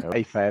question.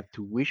 If I have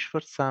to wish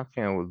for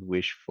something, I would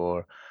wish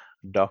for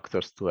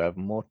doctors to have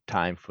more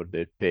time for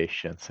their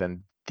patients,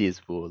 and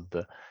this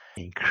would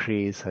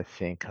increase, I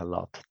think, a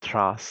lot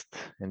trust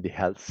in the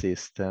health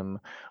system,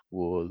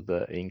 would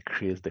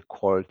increase the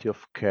quality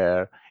of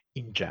care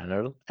in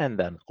general, and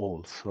then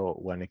also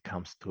when it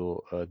comes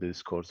to the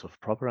discourse of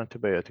proper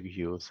antibiotic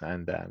use,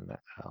 and then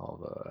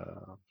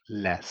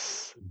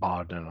less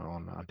burden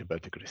on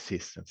antibiotic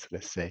resistance,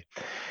 let's say.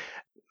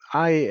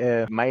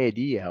 My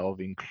idea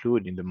of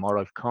including the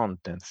moral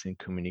contents in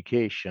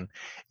communication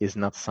is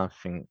not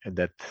something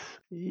that,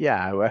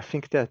 I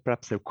think that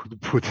perhaps I could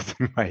put it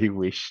in my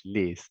wish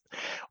list.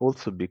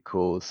 Also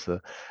because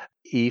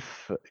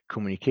if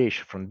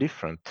communication from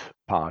different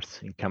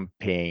parts in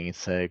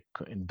campaigns,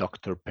 in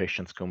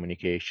doctor-patients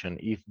communication,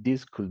 if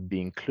this could be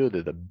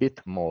included a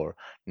bit more,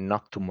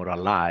 not to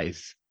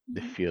moralize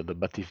the field,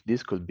 but if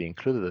this could be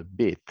included a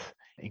bit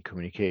in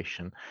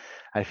communication,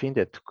 I think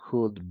that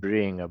could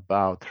bring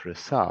about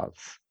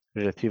results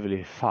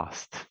relatively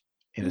fast,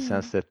 in the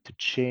sense that to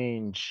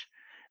change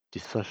the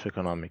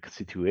socioeconomic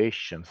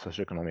situation,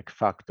 socioeconomic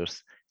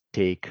factors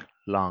take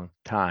long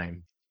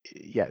time.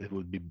 It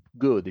would be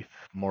good if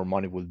more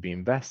money would be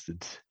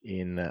invested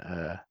in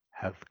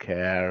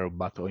healthcare,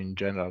 but in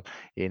general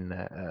in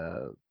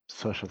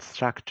social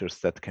structures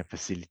that can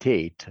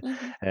facilitate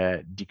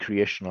the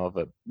creation of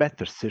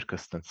better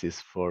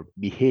circumstances for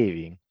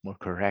behaving more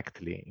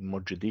correctly, more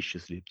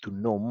judiciously, to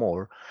know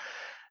more.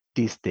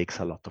 This takes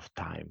a lot of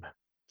time.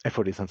 And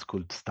for instance,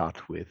 could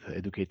start with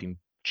educating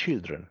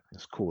children in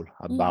school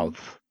about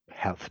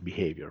health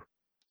behavior.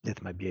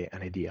 That might be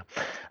an idea.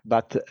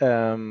 But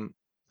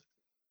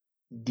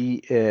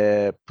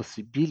the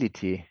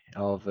possibility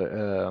of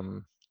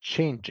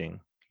changing,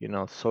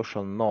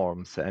 social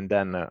norms, and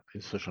then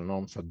social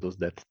norms are those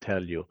that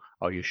tell you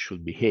how you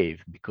should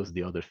behave, because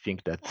the other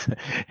think that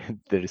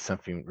there is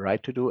something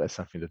right to do and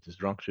something that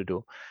is wrong to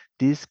do.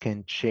 This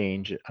can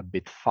change a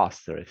bit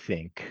faster, I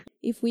think.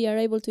 If we are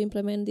able to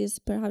implement these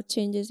perhaps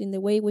changes in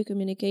the way we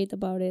communicate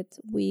about it,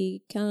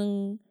 we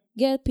can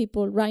get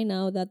people right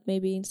now that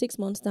maybe in 6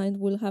 months' time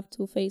will have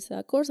to face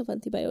a course of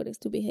antibiotics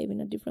to behave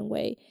in a different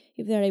way,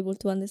 if they're able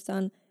to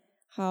understand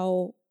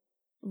how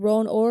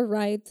wrong or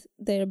right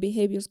their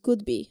behaviors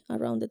could be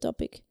around the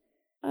topic.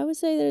 I would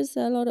say there's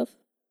a lot of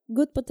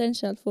good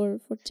potential for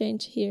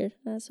change here.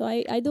 So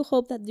I do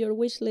hope that your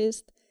wish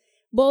list,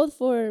 both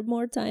for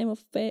more time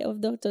of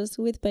doctors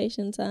with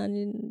patients and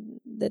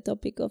in the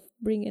topic of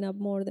bringing up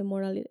more the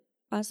moral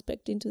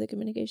aspect into the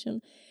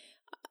communication,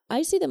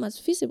 I see them as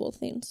feasible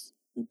things.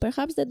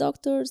 Perhaps the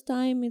doctor's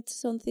time, it's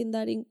something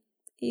that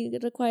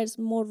it requires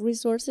more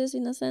resources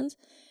in a sense,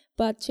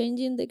 but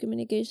changing the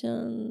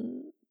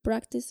communication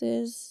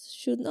practices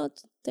should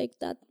not take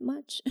that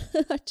much,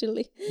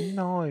 actually.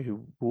 No,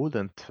 you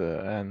wouldn't.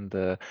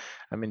 There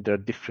are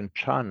different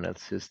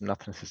channels. It's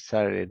not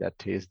necessarily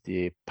that is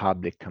the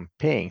public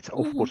campaigns.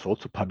 Of course,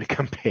 also public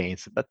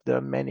campaigns, but there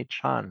are many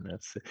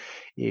channels.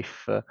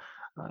 If I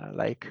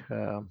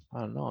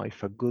don't know,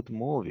 if a good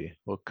movie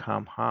will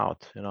come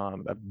out,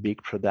 a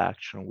big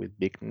production with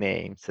big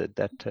names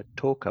that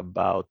talk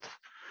about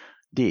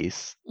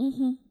this,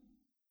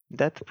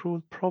 that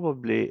will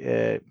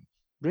probably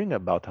bring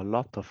about a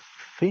lot of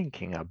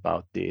thinking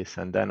about this,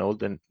 and then all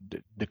the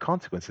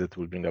consequences it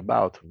will bring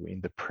about in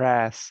the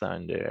press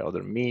and the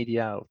other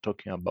media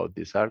talking about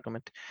this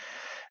argument.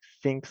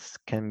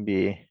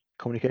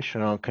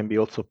 Communication can be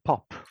also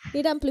pop.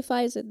 It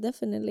amplifies it,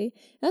 definitely.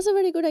 That's a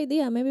very good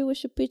idea. Maybe we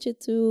should pitch it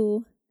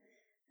to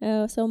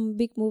some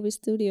big movie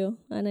studio,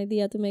 an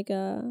idea to make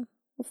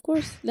of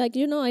course,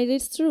 it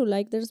is true,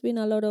 there's been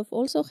a lot of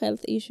also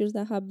health issues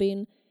that have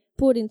been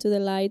put into the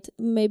light,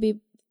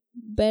 maybe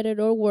better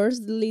or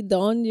worsely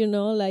done,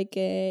 like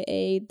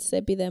AIDS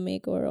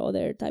epidemic or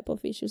other type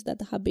of issues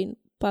that have been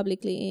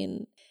publicly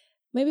in.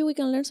 Maybe we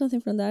can learn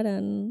something from that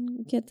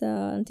and get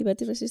an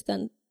antibiotic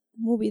resistant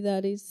movie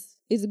that is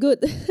is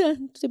good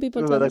to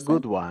people to But a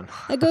understand. good one.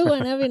 A good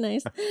one, very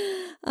nice.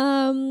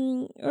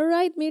 All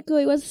right, Mirko,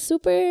 it was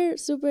super,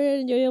 super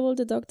enjoyable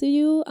to talk to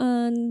you.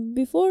 And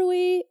before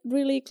we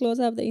really close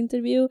up the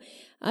interview,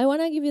 I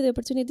want to give you the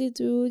opportunity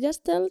to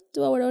just tell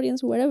to our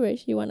audience whatever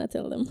you want to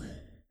tell them.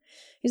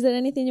 Is there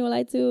anything you would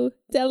like to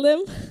tell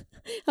them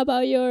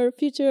about your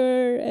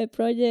future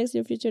projects,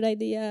 your future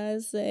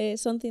ideas,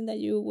 something that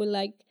you would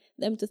like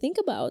them to think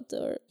about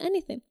or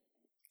anything?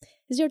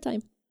 It's your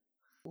time.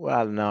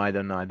 Well, no, I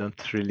don't know. I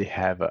don't really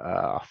have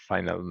a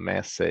final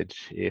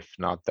message, if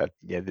not that,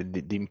 yeah,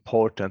 the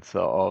importance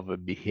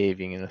of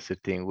behaving in a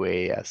certain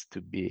way has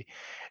to be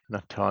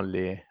not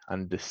only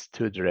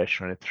understood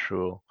rationally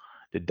through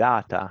the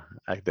data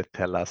that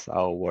tell us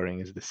how worrying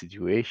is the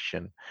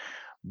situation,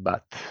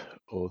 but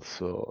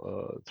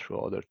also through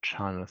other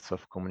channels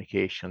of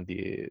communication.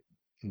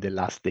 In the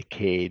last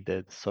decade,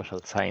 the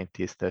social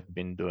scientists have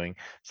been doing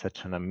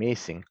such an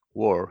amazing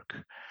work,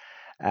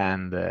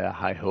 and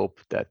I hope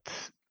that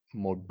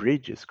more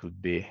bridges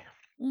could be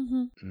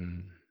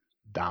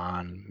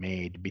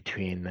made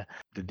between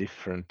the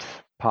different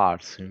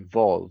parts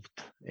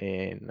involved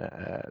in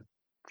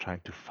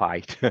trying to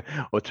fight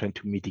or trying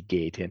to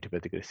mitigate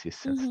antibiotic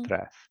resistance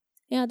threat.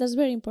 Yeah, that's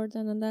very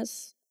important, and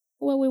that's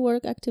what we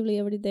work actively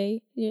every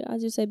day.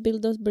 As you say,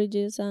 build those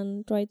bridges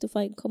and try to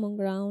find common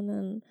ground.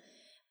 And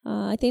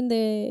I think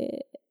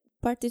the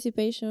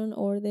participation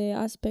or the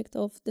aspect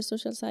of the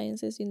social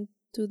sciences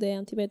into the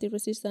antibiotic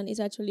resistance is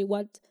actually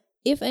what,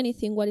 if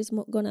anything, what is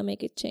gonna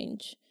make it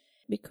change.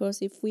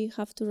 Because if we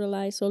have to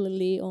rely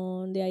solely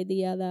on the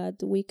idea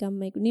that we can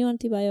make new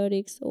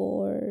antibiotics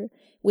or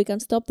we can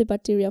stop the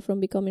bacteria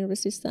from becoming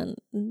resistant,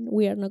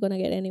 we are not going to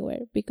get anywhere,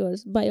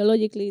 because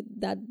biologically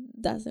that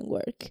doesn't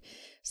work.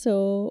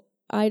 So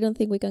I don't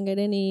think we can get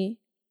any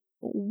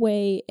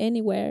way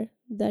anywhere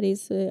that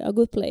is a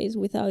good place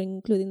without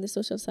including the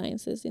social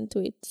sciences into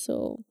it.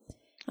 So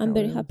I'm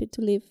very happy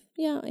to live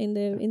in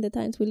the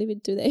times we live in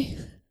today.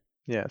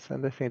 Yes,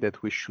 and I think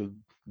that we should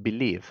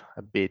believe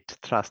a bit,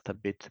 trust a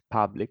bit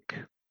public.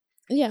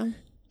 Yeah. I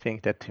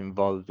think that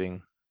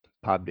involving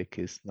public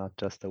is not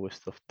just a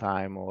waste of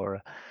time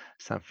or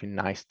something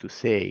nice to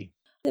say.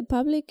 The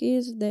public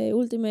is the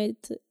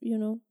ultimate,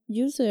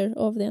 user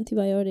of the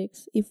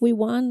antibiotics. If we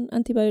want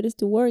antibiotics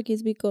to work,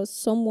 it's because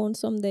someone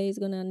someday is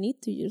going to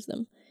need to use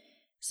them.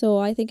 So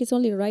I think it's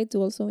only right to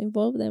also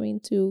involve them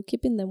into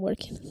keeping them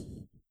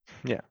working.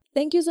 Yeah.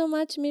 Thank you so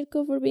much,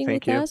 Mirko, for being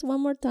with us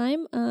one more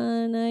time.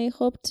 And I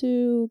hope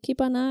to keep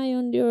an eye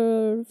on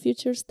your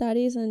future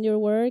studies and your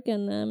work.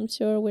 And I'm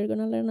sure we're going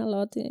to learn a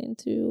lot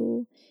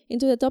into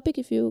the topic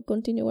if you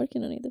continue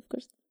working on it, of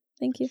course.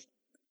 Thank you.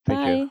 Thank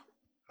Bye. You.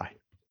 Bye.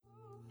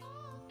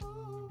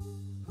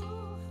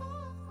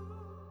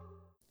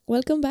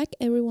 Welcome back,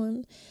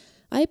 everyone.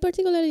 I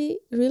particularly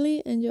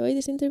really enjoyed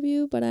this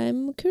interview, but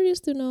I'm curious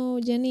to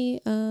know,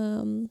 Jenny,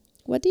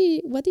 what do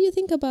you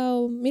think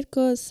about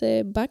Mirko's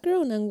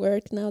background and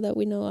work now that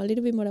we know a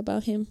little bit more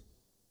about him?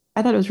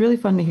 I thought it was really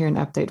fun to hear an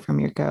update from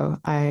Mirko.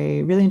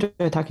 I really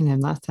enjoyed talking to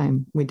him last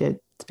time we did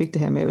speak to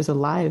him. It was a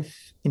live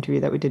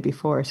interview that we did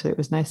before, so it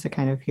was nice to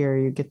kind of hear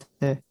you get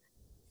to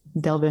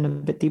delve in a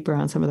bit deeper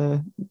on some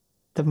of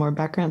the more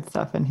background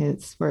stuff and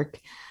his work.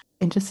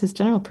 And just his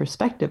general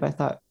perspective, I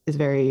thought, is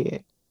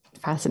very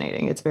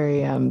fascinating. It's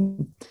very,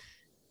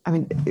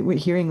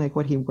 hearing like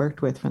what he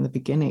worked with from the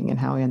beginning and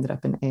how he ended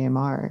up in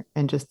AMR,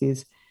 and just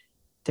these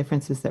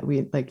differences that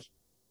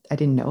I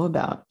didn't know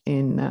about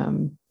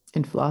in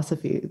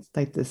philosophy,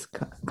 like this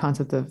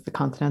concept of the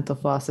continental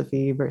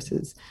philosophy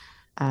versus.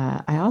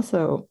 I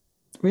also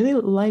really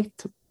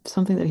liked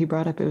something that he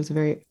brought up. It was a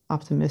very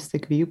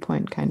optimistic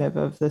viewpoint, kind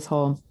of this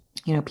whole,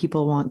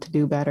 people want to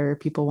do better,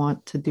 people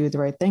want to do the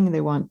right thing,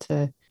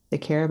 they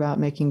care about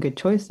making good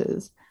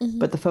choices,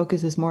 but the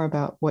focus is more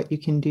about what you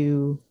can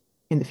do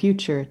in the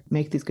future to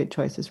make these good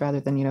choices rather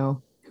than,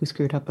 who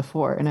screwed up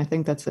before. And I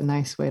think that's a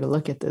nice way to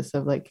look at this,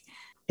 of like,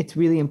 it's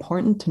really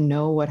important to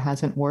know what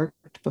hasn't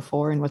worked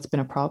before and what's been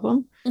a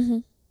problem.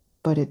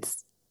 But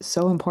it's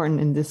so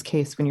important in this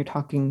case when you're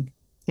talking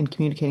and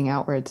communicating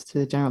outwards to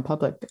the general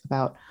public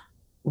about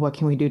what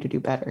can we do to do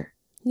better,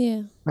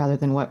 rather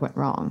than what went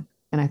wrong.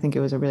 And I think it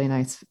was a really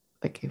nice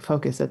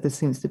focus that this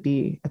seems to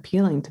be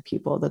appealing to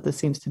people, that this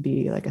seems to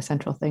be like a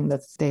central thing that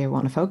they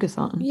want to focus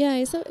on. Yeah,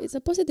 it's a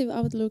positive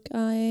outlook.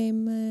 I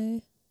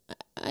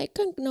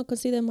cannot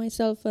consider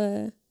myself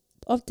a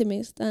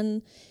optimist,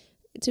 and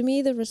to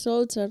me the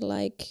results are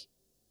like,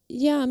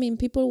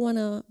 people want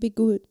to be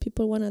good,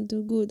 people want to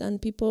do good,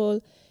 and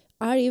people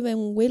are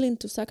even willing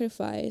to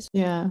sacrifice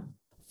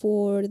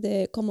for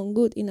the common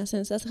good, in a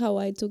sense. That's how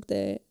I took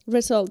the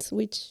results,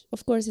 which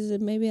of course is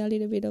maybe a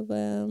little bit of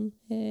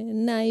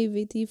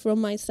naivety from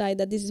my side,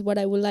 that this is what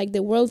I would like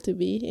the world to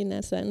be, in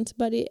a sense.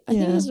 But I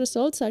think these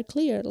results are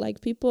clear.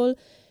 Like, people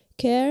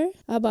care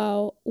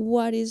about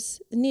what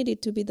is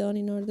needed to be done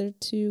in order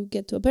to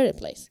get to a better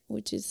place,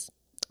 which is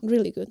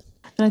really good.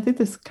 And I think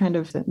this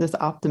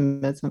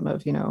optimism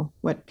of,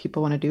 what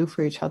people want to do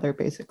for each other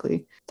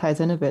basically ties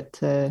in a bit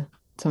to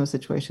some of the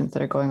situations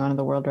that are going on in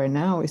the world right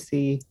now. We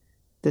see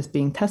this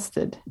being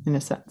tested in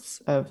a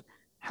sense of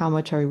how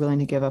much are we willing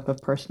to give up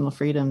of personal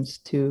freedoms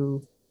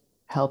to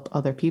help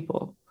other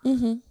people.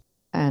 Mm-hmm.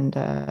 And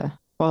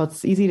while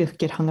it's easy to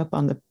get hung up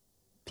on the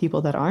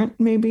people that aren't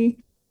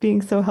maybe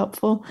being so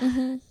helpful,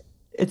 Mm-hmm.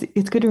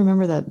 it's good to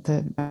remember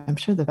that I'm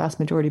sure the vast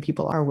majority of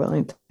people are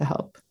willing to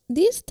help.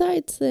 This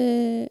ties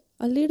a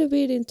little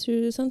bit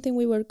into something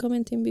we were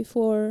commenting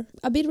before,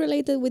 a bit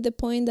related with the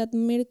point that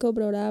Mirko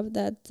brought up,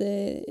 that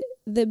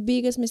the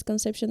biggest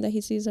misconception that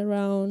he sees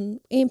around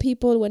in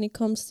people when it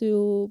comes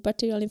to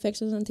bacterial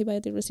infections and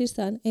antibiotic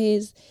resistance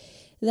is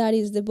that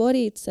is the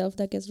body itself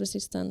that gets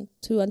resistant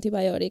to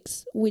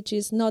antibiotics, which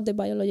is not the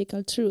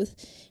biological truth.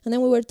 And then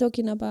we were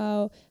talking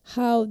about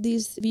how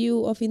this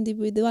view of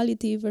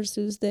individuality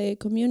versus the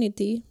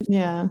community.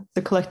 Yeah,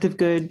 the collective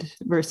good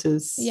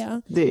versus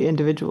the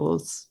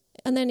individuals.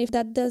 And then if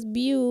that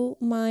view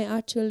might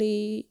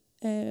actually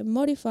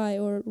modify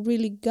or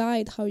really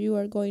guide how you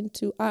are going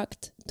to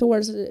act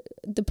towards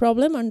the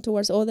problem and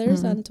towards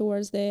others and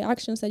towards the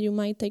actions that you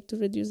might take to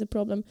reduce the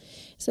problem.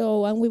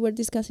 So, and we were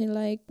discussing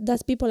like,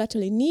 does people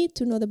actually need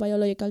to know the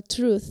biological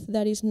truth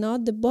that is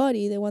not the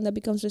body, the one that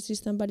becomes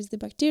resistant, but it's the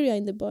bacteria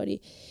in the body?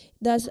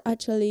 Does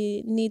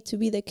actually need to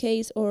be the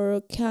case,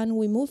 or can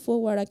we move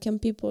forward and can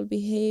people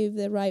behave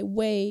the right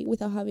way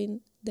without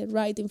having the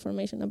right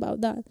information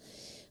about that?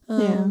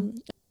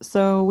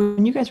 So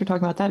when you guys were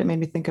talking about that, it made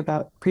me think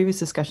about previous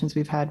discussions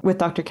we've had with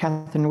Dr.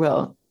 Catherine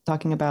Will,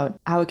 talking about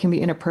how it can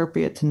be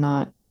inappropriate to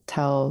not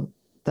tell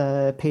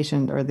the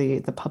patient or the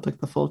public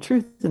the full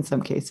truth in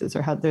some cases,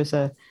 or how there's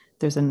a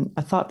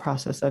thought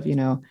process of,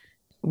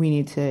 we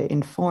need to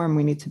inform,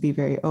 we need to be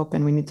very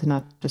open, we need to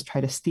not just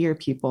try to steer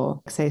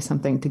people, say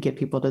something to get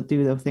people to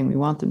do the thing we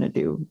want them to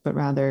do, but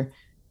rather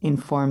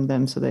inform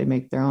them so they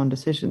make their own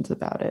decisions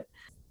about it.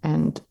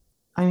 And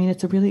I mean,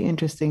 it's a really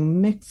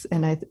interesting mix,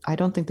 and I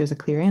don't think there's a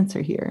clear answer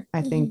here.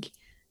 I think,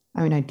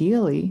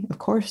 ideally, of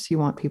course, you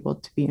want people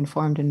to be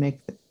informed and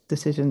make the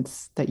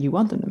decisions that you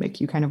want them to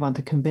make. You kind of want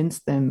to convince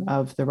them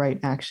of the right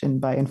action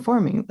by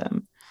informing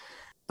them.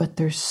 But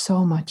there's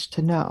so much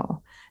to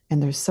know,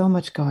 and there's so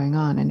much going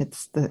on, and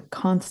it's the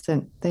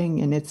constant thing,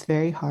 and it's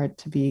very hard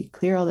to be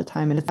clear all the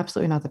time. And it's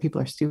absolutely not that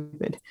people are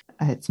stupid.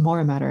 It's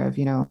more a matter of,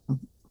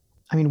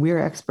 we're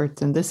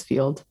experts in this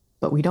field,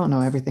 but we don't know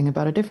everything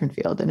about a different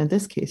field. And in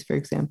this case, for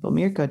example,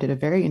 Mirko did a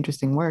very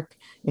interesting work,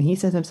 and he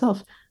says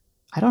himself,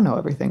 I don't know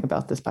everything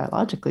about this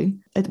biologically.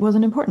 It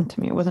wasn't important to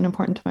me. It wasn't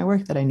important to my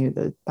work that I knew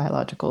the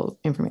biological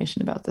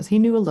information about this. He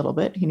knew a little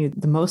bit. He knew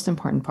the most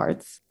important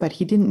parts, but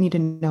he didn't need to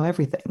know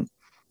everything.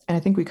 And I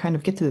think we kind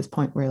of get to this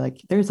point where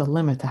like there's a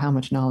limit to how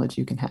much knowledge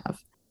you can have.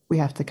 We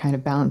have to kind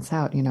of balance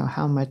out,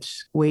 how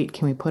much weight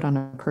can we put on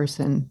a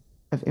person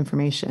of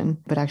information,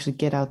 but actually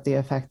get out the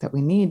effect that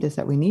we need is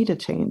that we need a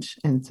change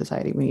in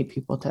society. We need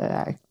people to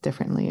act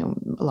differently.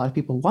 And a lot of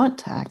people want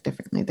to act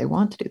differently. They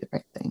want to do the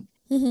right thing.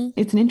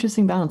 It's an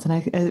interesting balance. And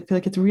I feel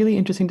like it's a really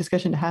interesting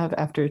discussion to have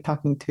after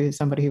talking to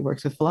somebody who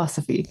works with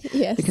philosophy.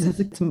 Yes. Because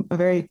it's a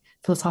very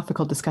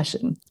philosophical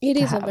discussion. It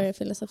is a very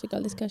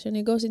philosophical discussion.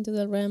 It goes into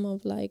the realm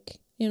of like,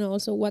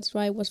 also what's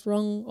right, what's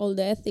wrong, all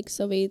the ethics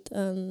of it.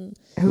 And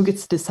who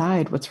gets to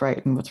decide what's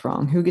right and what's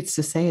wrong? Who gets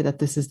to say that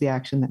this is the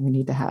action that we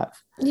need to have?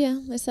 Yeah,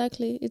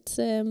 exactly. It's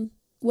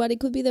what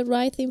it could be the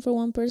right thing for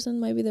one person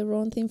might be the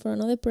wrong thing for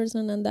another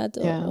person, and that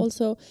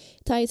also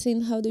ties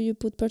in how do you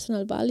put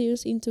personal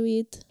values into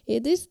it.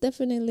 It is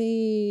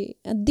definitely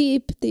a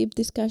deep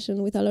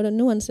discussion with a lot of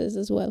nuances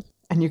as well.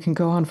 And you can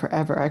go on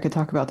forever. I could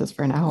talk about this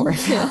for an hour.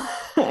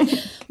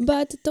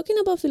 But talking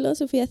about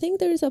philosophy, I think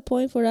there is a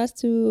point for us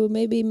to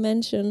maybe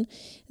mention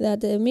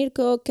that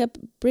Mirko kept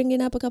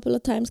bringing up a couple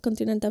of times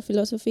continental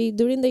philosophy.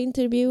 During the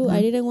interview,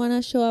 I didn't want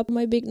to show up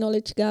my big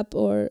knowledge gap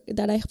or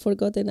that I have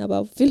forgotten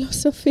about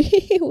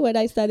philosophy when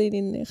I studied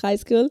in high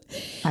school.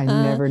 I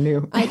never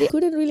knew. I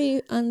couldn't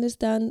really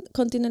understand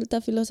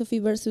continental philosophy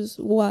versus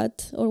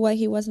what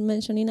he was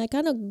mentioning. I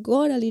kind of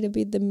got a little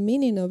bit the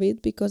meaning of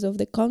it because of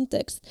the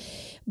context.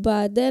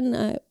 But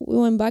then we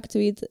went back to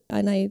it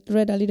and I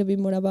read a little bit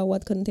more about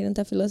what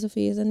continental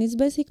philosophy is. And it's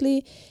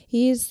basically,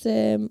 he's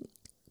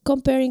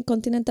comparing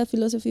continental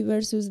philosophy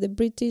versus the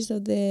British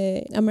or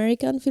the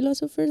American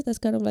philosophers. That's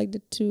kind of like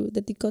the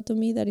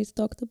dichotomy that is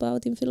talked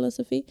about in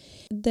philosophy.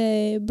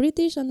 The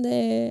British and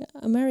the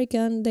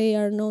American, they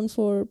are known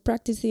for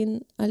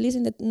practicing, at least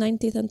in the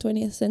 19th and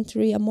 20th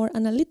century, a more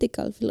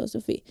analytical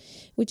philosophy,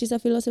 which is a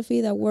philosophy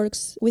that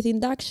works with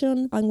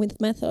induction and with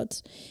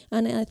methods.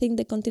 And I think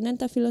the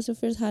continental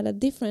philosophers had a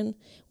different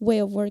way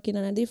of working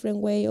and a different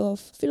way of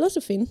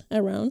philosophing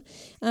around.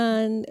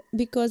 And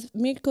because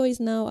Mirko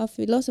is now a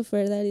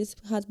philosopher that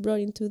has brought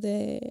into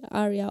the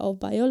area of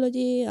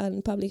biology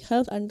and public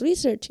health and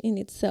research in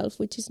itself,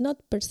 which is not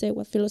per se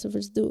what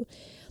philosophers do.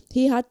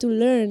 He had to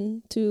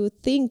learn to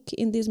think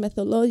in this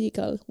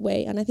methodological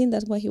way, and I think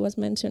that's what he was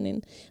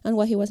mentioning and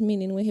what he was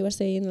meaning when he was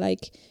saying,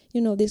 like,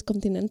 this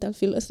continental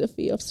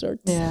philosophy of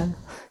sorts. Yeah,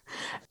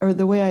 or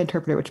the way I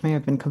interpret it, which may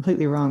have been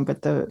completely wrong,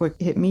 but what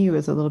hit me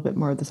was a little bit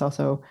more of this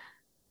also,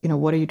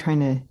 who are you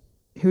trying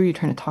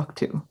to talk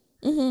to?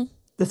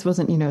 this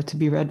wasn't, to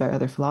be read by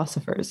other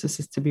philosophers. This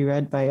is to be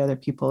read by other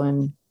people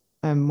in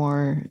a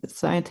more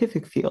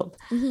scientific field,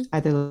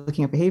 either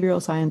looking at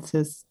behavioral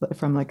sciences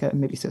from like a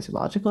maybe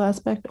sociological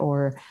aspect,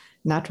 or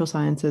natural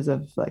sciences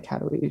of like how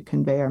do we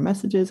convey our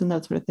messages and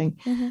that sort of thing.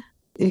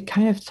 It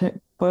kind of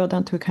boiled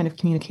down to a kind of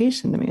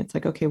communication to me. It's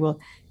like, okay, well,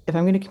 if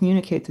I'm going to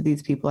communicate to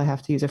these people, I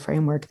have to use a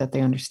framework that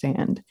they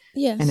understand.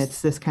 Yes. And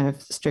it's this kind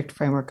of strict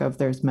framework of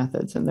there's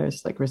methods and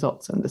there's like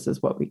results, and this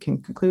is what we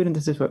can conclude and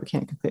this is what we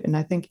can't conclude. And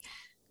I think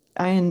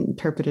I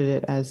interpreted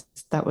it as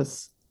that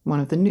was one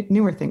of the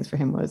newer things for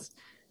him was,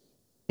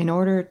 in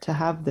order to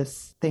have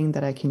this thing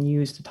that I can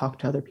use to talk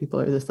to other people,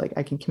 or this like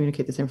I can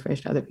communicate this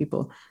information to other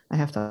people, I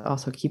have to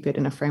also keep it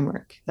in a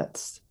framework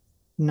that's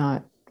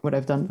not what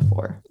I've done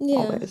before.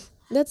 Always.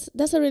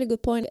 That's a really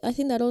good point. I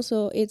think that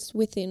also it's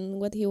within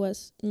what he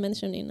was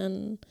mentioning,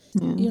 and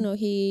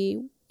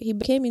he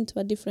came into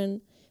a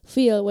different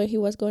field where he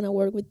was going to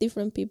work with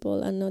different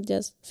people and not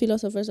just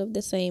philosophers of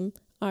the same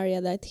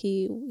area that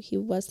he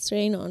was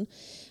trained on,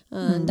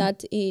 and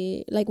that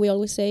like we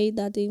always say,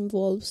 that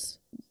involves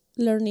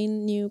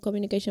learning new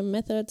communication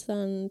methods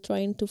and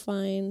trying to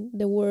find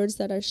the words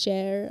that are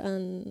shared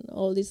and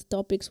all these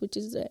topics, which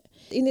is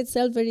in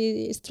itself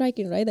very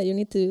striking, right? That you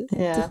need to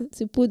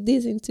put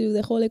this into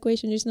the whole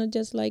equation. It's not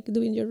just like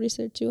doing your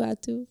research. You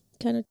have to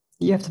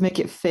you have to make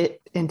it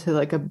fit into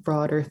like a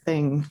broader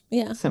thing.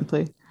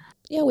 Simply.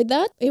 With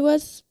that, it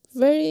was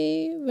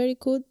very, very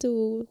good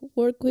to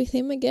work with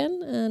him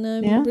again, and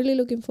I'm really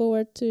looking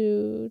forward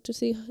to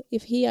see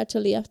if he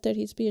actually, after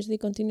his PhD,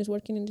 continues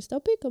working in this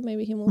topic, or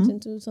maybe he moves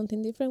into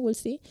something different. We'll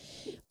see.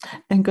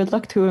 And good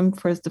luck to him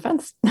for his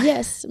defense.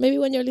 Yes, maybe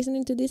when you're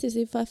listening to this is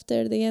if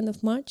after the end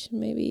of March,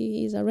 maybe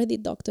he's already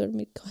Dr.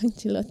 Mirko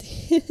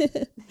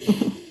Ancillotti.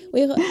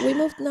 We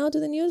moved now to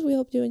the news. We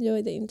hope you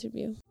enjoyed the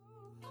interview.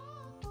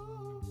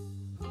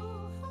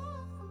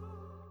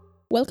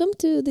 Welcome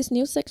to this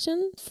news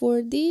section.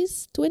 For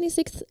this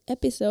 26th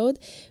episode,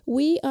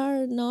 we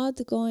are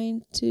not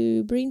going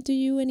to bring to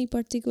you any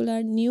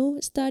particular new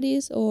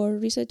studies or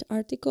research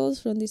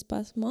articles from this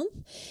past month,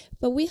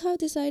 but we have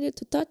decided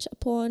to touch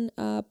upon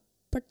a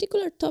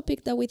particular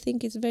topic that we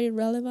think is very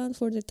relevant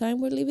for the time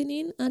we're living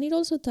in, and it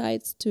also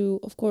ties to,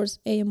 of course,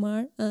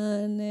 AMR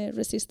and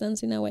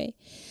resistance in a way.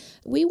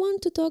 We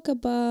want to talk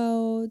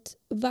about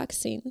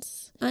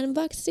vaccines, and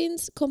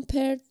vaccines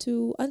compared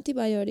to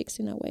antibiotics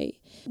in a way.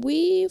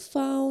 We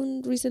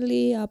found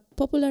recently a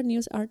popular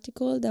news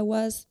article that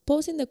was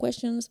posing the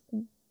questions,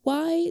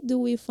 why do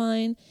we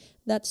find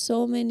that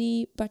so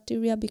many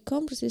bacteria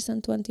become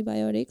resistant to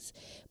antibiotics,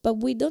 but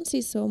we don't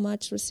see so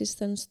much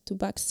resistance to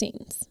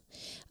vaccines?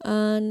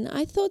 And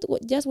I thought,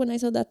 just when I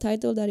saw that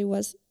title, that it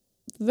was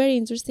very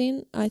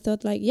interesting. I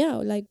thought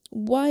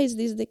why is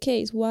this the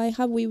case? Why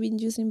have we been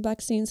using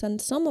vaccines, and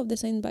some of the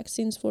same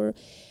vaccines, for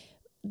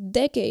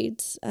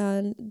decades,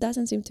 and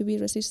doesn't seem to be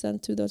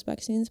resistant to those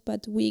vaccines,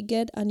 but we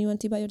get a new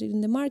antibiotic in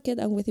the market,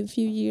 and within a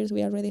few years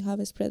we already have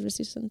a spread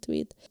resistant to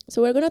it.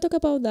 So we're going to talk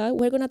about that.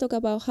 We're going to talk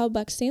about how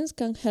vaccines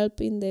can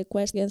help in the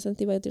quest against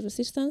antibiotic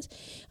resistance,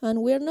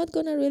 and we're not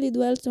going to really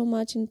dwell so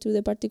much into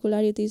the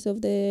particularities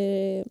of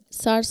the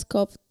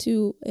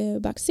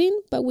SARS-CoV-2 vaccine,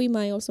 but we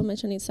might also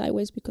mention it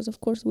sideways, because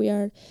of course we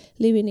are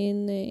living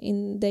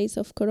in days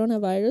of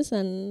coronavirus,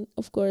 and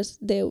of course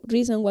the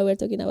reason why we're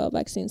talking about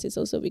vaccines is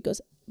also because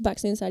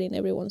vaccines are in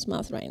everyone's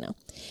mouth right now.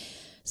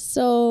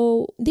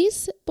 So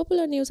this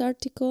popular news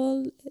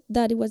article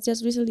that it was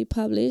just recently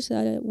published,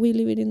 we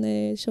leave it in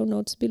the show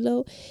notes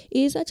below,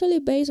 is actually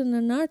based on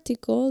an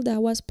article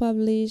that was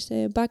published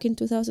back in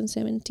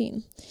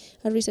 2017,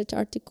 a research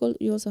article.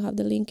 You also have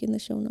the link in the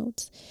show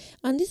notes.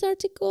 And this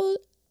article,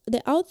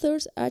 the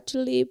authors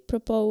actually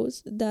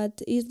proposed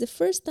that is the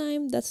first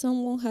time that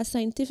someone has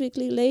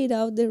scientifically laid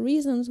out the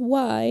reasons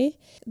why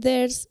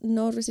there's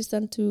no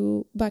resistance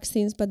to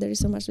vaccines, but there is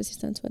so much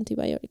resistance to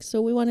antibiotics.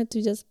 So we wanted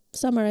to just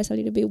summarize a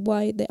little bit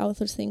why the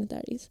authors think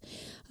that is.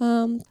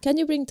 Can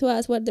you bring to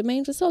us what the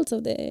main results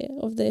of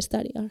the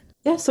study are?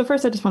 Yeah, so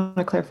first I just want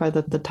to clarify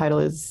that the title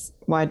is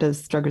Why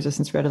Does Drug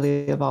Resistance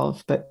Readily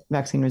Evolve, but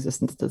Vaccine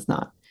Resistance Does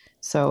Not?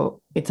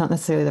 So it's not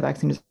necessarily that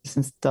vaccine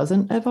resistance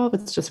doesn't evolve,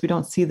 it's just we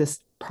don't see this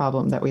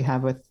problem that we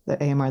have with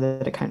the AMR,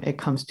 that it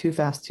comes too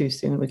fast, too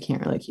soon, we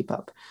can't really keep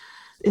up.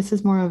 This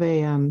is more of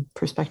a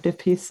perspective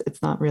piece.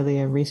 It's not really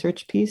a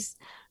research piece.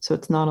 So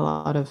it's not a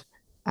lot of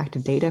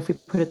active data, if we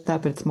put it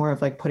that, but it's more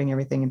of like putting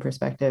everything in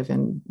perspective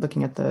and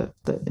looking at the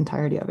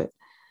entirety of it.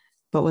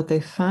 But what they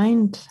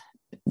find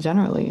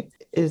generally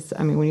is,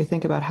 when you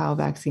think about how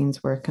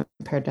vaccines work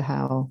compared to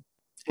how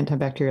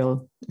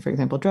antibacterial, for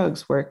example,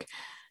 drugs work,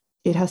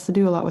 it has to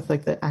do a lot with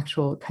like the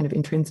actual kind of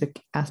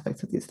intrinsic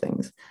aspects of these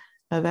things.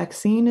 A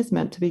vaccine is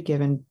meant to be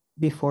given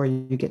before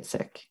you get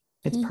sick.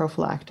 It's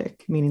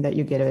prophylactic, meaning that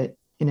you get it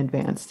in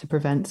advance to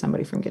prevent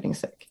somebody from getting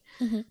sick.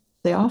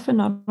 They often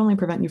not only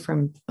prevent you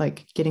from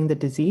like getting the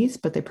disease,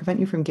 but they prevent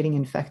you from getting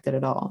infected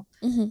at all,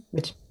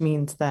 which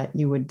means that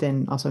you would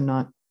then also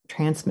not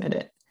transmit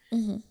it.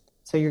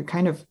 So you're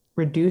kind of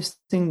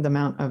reducing the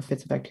amount of, if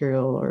it's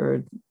bacterial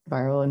or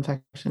viral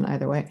infection,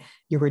 either way,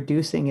 you're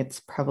reducing its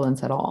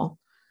prevalence at all.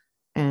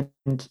 And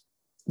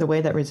the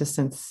way that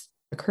resistance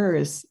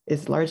occurs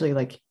is largely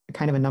like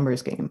kind of a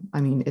numbers game.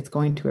 I mean, it's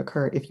going to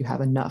occur if you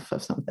have enough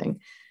of something.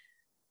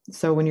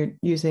 So when you're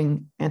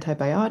using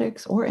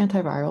antibiotics or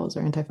antivirals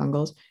or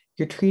antifungals,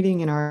 you're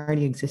treating an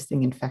already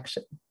existing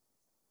infection,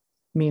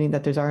 meaning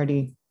that there's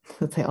already,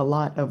 let's say, a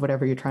lot of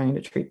whatever you're trying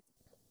to treat.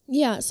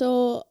 Yeah,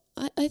 so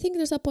I think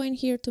there's a point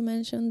here to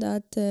mention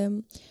that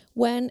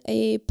when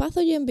a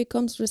pathogen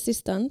becomes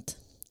resistant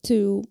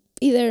to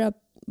either a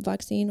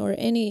vaccine or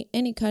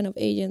any kind of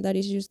agent that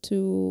is used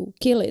to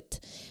kill it,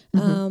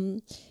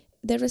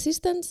 the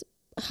resistance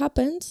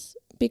happens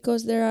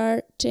because there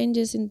are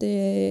changes in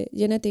the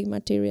genetic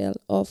material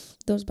of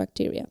those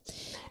bacteria.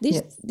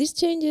 These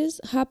changes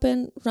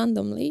happen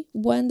randomly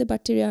when the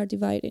bacteria are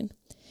dividing.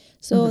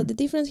 So the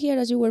difference here,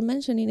 as you were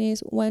mentioning,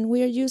 is when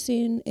we are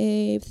using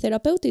a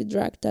therapeutic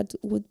drug that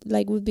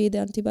would be the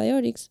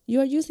antibiotics, you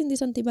are using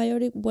this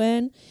antibiotic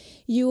when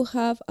you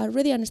have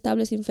already an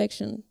established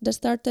infection that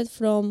started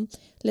from,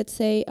 let's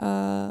say,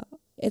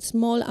 a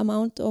small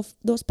amount of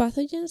those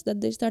pathogens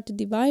that they started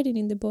dividing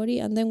in the body,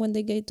 and then when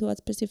they get to a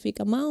specific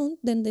amount,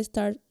 then they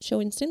start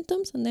showing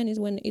symptoms, and then is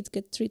when it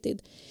gets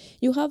treated.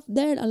 You have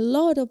there a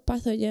lot of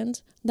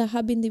pathogens that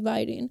have been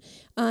dividing,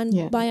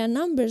 and by a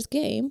numbers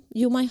game,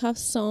 you might have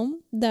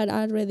some that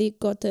already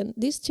gotten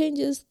these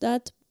changes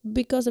that,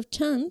 because of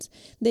chance,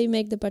 they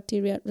make the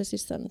bacteria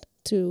resistant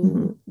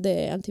to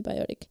the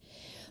antibiotic.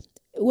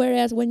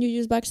 Whereas when you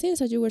use vaccines,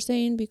 as you were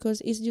saying,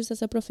 because it's used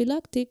as a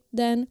prophylactic,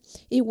 then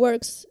it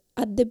works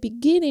at the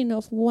beginning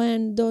of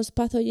when those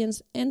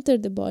pathogens enter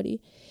the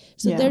body.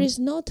 So there is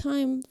no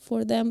time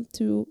for them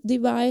to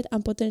divide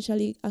and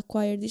potentially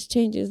acquire these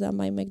changes that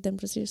might make them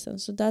resistant.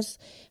 So that's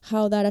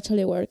how that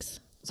actually works.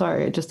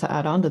 Sorry, just to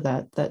add on to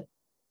that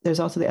there's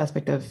also the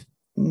aspect of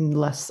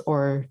less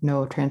or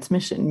no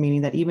transmission,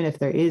 meaning that even if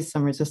there is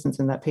some resistance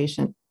in that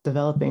patient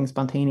developing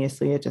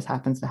spontaneously, it just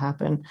happens to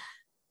happen,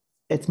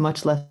 it's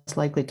much less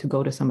likely to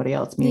go to somebody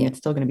else, meaning it's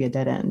still going to be a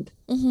dead end.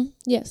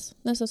 Yes,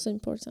 that's also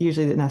important.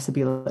 Usually it has to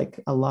be like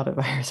a lot of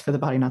virus for the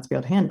body not to be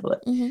able to handle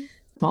it.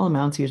 Small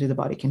amounts usually the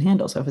body can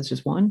handle. So if it's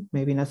just one,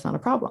 maybe that's not a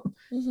problem.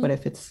 But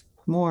if it's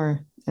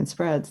more and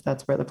spreads,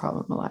 that's where the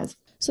problem lies.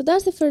 So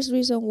that's the first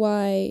reason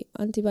why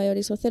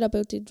antibiotics or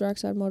therapeutic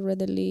drugs are more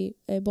readily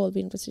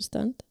evolving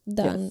resistant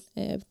than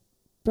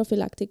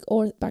prophylactic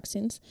or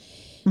vaccines.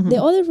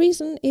 The other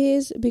reason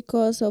is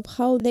because of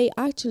how they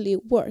actually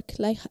work,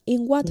 like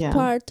in what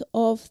part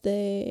of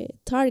the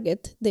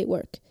target they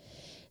work.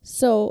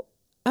 So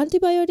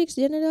antibiotics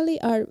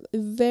generally are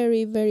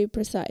very, very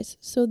precise.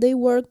 So they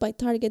work by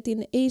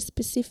targeting a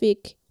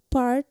specific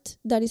part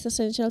that is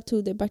essential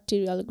to the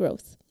bacterial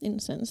growth, in a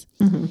sense.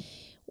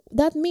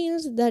 That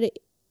means that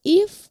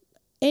if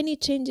any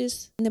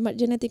changes in the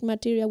genetic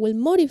material will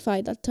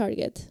modify that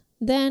target,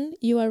 then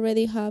you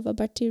already have a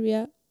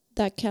bacteria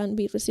that can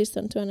be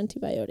resistant to an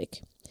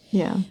antibiotic.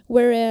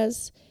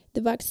 Whereas the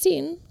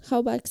vaccine,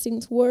 how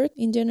vaccines work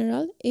in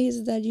general,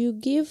 is that you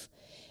give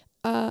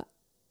a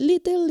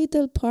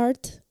little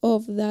part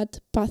of that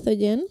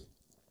pathogen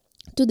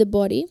to the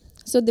body.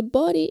 So the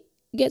body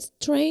gets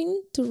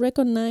trained to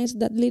recognize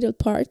that little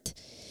part.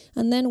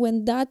 And then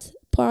when that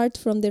part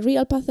from the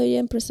real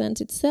pathogen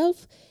presents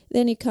itself,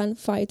 then it can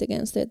fight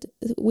against it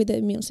with the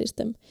immune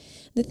system.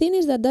 The thing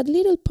is that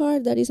little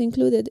part that is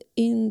included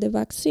in the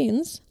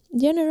vaccines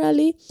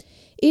generally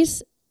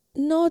is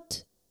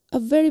not a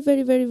very,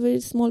 very, very,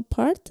 very small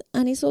part,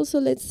 and it's also,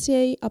 let's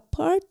say, a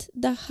part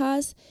that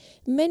has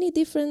many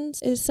different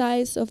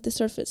sides of the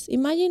surface.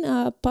 Imagine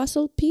a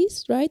puzzle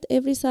piece, right?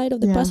 Every side of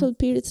the puzzle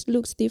piece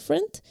looks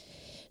different.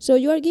 So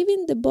you are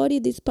giving the body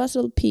this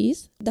puzzle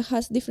piece that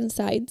has different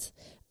sides,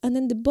 and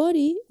then the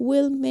body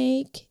will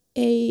make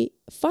a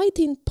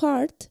fighting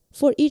part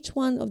for each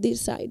one of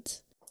these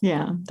sides.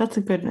 Yeah, that's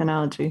a good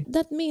analogy.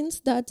 That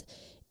means that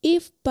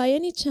if by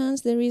any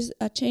chance there is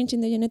a change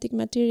in the genetic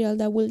material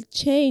that will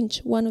change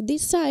one of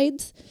these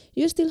sides,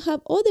 you still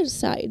have other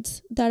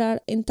sides that are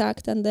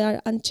intact and they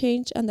are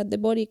unchanged and that the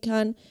body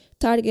can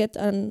target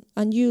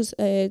and use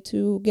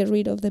to get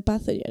rid of the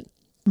pathogen.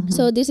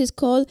 So this is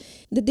called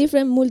the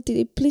different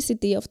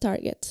multiplicity of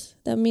targets.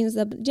 That means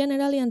that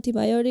generally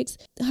antibiotics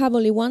have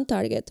only one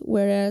target,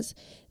 whereas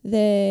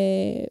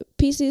the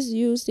pieces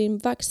used in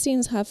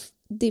vaccines have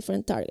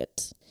different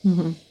targets.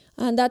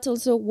 And that's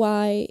also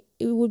why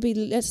it would be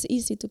less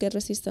easy to get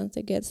resistance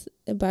against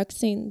a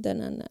vaccine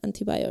than an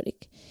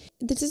antibiotic.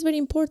 This is very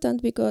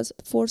important because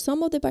for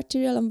some of the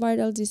bacterial and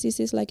viral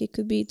diseases, like it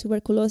could be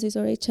tuberculosis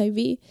or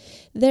HIV,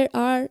 there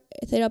are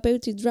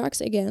therapeutic drugs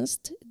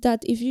against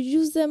that if you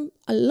use them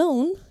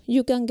alone,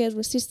 you can get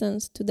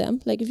resistance to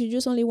them. Like if you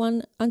use only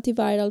one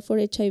antiviral for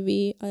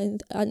HIV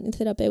and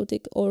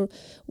therapeutic or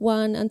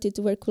one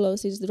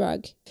anti-tuberculosis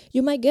drug,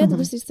 you might get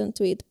resistant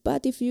to it.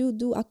 But if you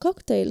do a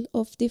cocktail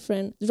of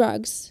different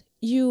drugs,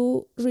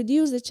 you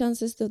reduce the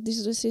chances of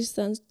this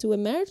resistance to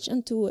emerge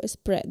and to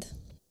spread.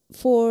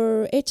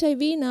 For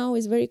HIV now,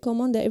 it's very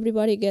common that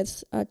everybody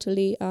gets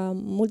actually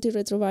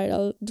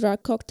multiretroviral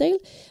drug cocktail.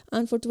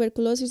 And for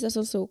tuberculosis, that's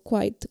also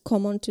quite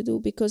common to do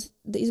because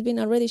it's been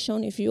already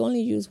shown if you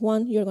only use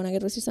one, you're going to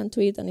get resistant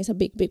to it, and it's a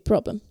big, big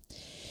problem.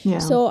 Yeah.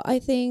 So I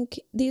think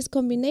this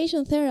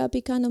combination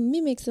therapy kind of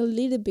mimics a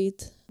little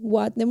bit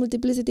what the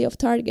multiplicity of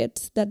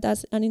targets,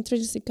 that's an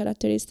intrinsic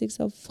characteristics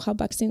of how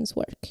vaccines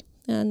work.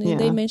 And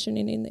they mention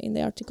it in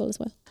the article as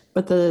well.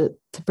 But to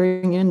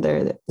bring in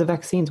there, the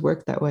vaccines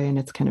work that way, and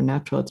it's kind of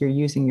natural. You're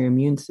using your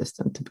immune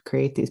system to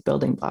create these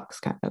building blocks,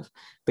 kind of,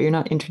 but you're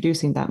not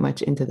introducing that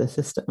much into the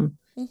system.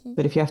 Mm-hmm.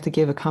 But if you have to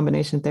give a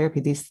combination therapy,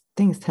 these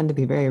things tend to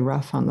be very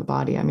rough on the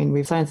body. I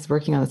mean, science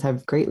working on this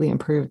have greatly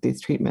improved these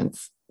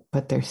treatments,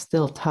 but they're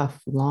still tough,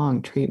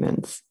 long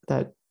treatments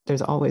that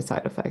there's always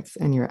side effects,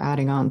 and you're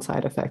adding on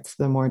side effects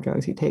the more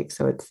drugs you take.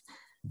 So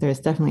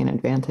there's definitely an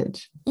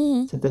advantage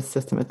to this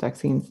system with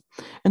vaccines.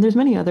 And there's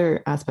many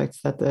other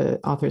aspects that the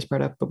authors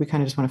brought up, but we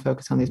kind of just want to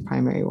focus on these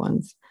primary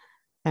ones.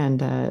 And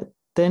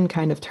then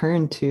kind of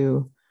turn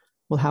to,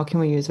 well, how can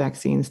we use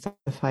vaccines to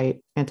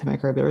fight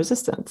antimicrobial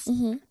resistance?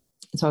 Mm-hmm.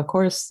 So of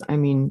course, I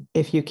mean,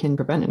 if you can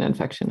prevent an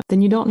infection,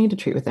 then you don't need to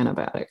treat with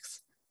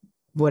antibiotics,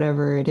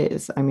 whatever it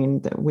is. I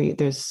mean,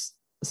 there's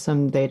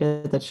some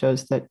data that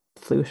shows that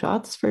flu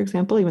shots, for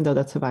example, even though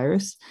that's a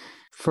virus,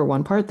 for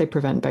one part, they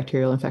prevent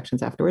bacterial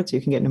infections afterwards.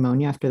 You can get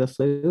pneumonia after the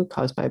flu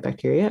caused by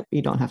bacteria.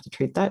 You don't have to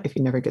treat that if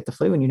you never get the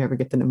flu and you never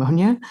get the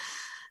pneumonia.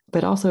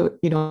 But also,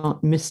 you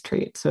don't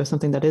mistreat. So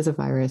something that is a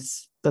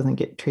virus doesn't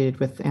get treated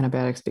with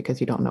antibiotics because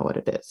you don't know what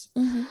it is.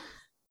 Mm-hmm.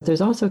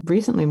 There's also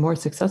recently more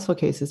successful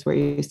cases where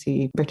you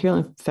see bacterial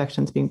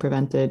infections being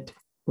prevented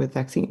with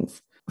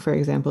vaccines. For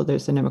example,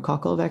 there's the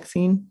pneumococcal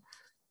vaccine.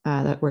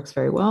 That works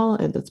very well.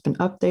 It's been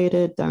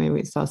updated. I mean,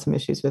 we saw some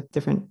issues with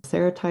different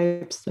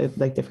serotypes,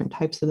 like different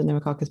types of the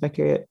pneumococcus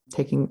bacteria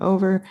taking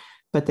over,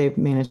 but they've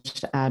managed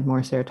to add more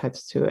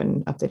serotypes to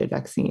an updated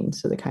vaccine.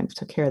 So they kind of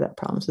took care of that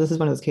problem. So this is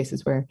one of those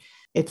cases where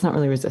it's not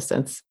really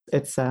resistance.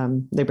 It's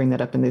they bring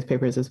that up in these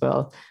papers as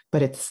well,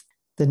 but it's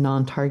the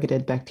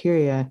non-targeted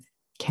bacteria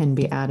can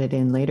be added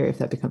in later if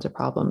that becomes a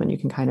problem, and you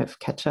can kind of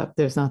catch up.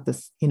 There's not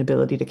this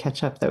inability to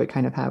catch up that we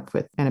kind of have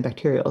with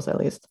antibacterials, at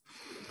least.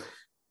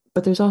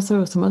 But there's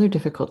also some other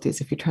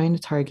difficulties if you're trying to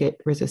target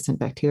resistant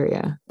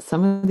bacteria.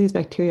 Some of these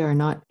bacteria are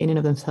not in and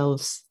of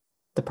themselves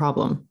the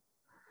problem.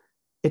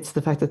 It's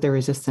the fact that they're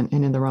resistant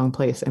and in the wrong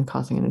place and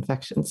causing an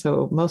infection.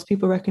 So most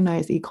people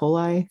recognize E.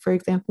 coli, for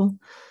example.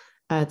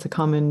 It's a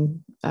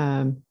common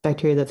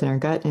bacteria that's in our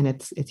gut, and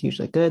it's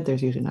usually good.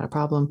 There's usually not a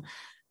problem.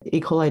 E.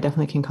 coli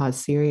definitely can cause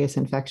serious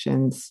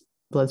infections,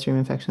 bloodstream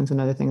infections and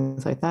other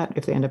things like that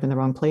if they end up in the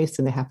wrong place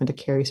and they happen to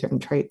carry certain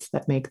traits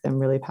that make them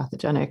really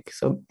pathogenic,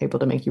 so able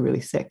to make you really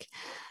sick.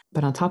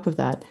 But on top of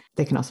that,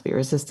 they can also be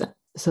resistant.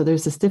 So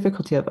there's this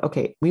difficulty of,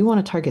 okay, we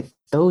want to target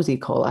those E.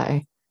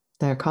 coli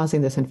that are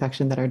causing this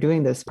infection, that are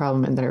doing this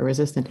problem and that are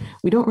resistant.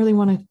 We don't really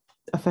want to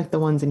affect the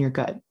ones in your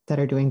gut that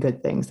are doing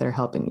good things, that are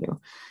helping you.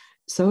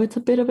 So it's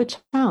a bit of a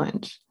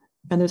challenge.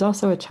 And there's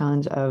also a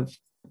challenge of,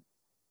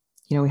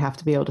 we have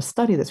to be able to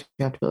study this.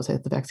 We have to be able to say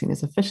that the vaccine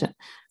is efficient.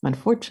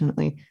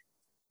 Unfortunately,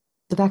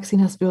 the vaccine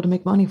has to be able to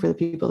make money for the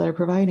people that are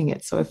providing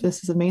it. So if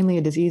this is mainly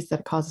a disease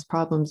that causes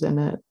problems in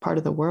a part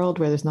of the world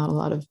where there's not a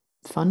lot of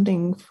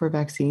funding for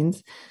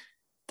vaccines,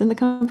 then the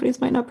companies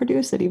might not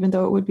produce it, even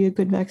though it would be a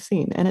good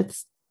vaccine. And it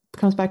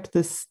comes back to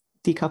this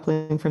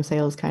decoupling from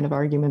sales kind of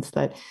arguments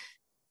that,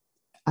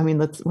 I mean,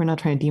 we're not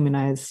trying to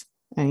demonize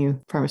any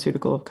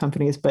pharmaceutical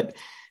companies, but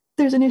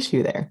there's an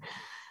issue there.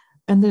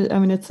 And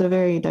it's a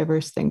very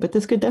diverse thing, but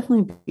this could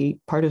definitely be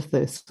part of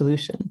the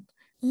solution.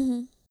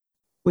 Mm-hmm.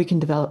 We can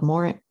develop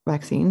more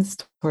vaccines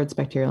towards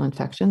bacterial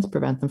infections,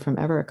 prevent them from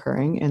ever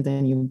occurring, and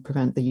then you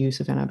prevent the use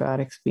of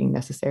antibiotics being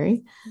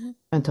necessary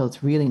until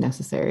it's really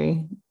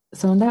necessary.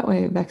 So in that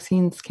way,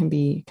 vaccines can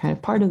be kind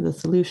of part of the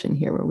solution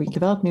here, where we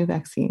develop new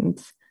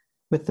vaccines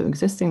with the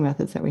existing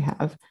methods that we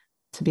have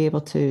to be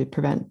able to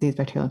prevent these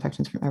bacterial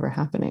infections from ever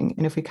happening.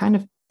 And if we kind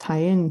of tie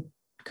in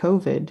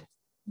COVID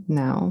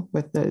now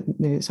with the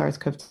new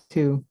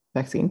SARS-CoV-2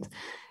 vaccines,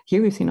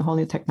 here we've seen a whole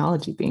new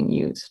technology being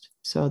used.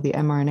 So the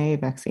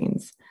mRNA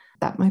vaccines,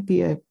 that might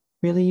be a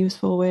really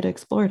useful way to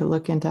explore, to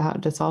look into how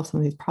to solve some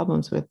of these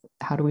problems with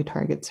how do we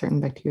target certain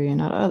bacteria and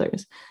not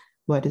others?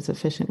 What is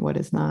efficient, what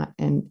is not?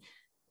 And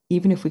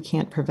even if we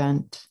can't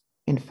prevent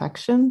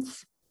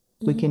infections,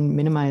 we can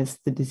minimize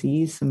the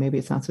disease. So maybe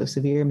it's not so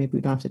severe. Maybe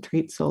we don't have to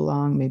treat so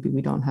long. Maybe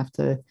we don't have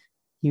to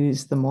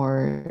use the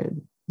more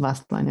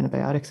last line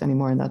antibiotics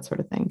anymore and that sort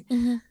of thing.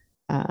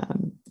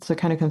 So it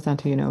kind of comes down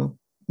to,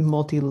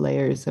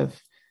 multi-layers of,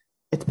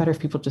 it's better if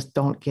people just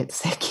don't get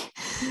sick.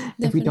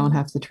 Definitely. If we don't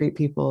have to treat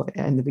people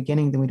in the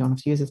beginning, then we don't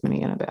have to use as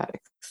many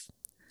antibiotics.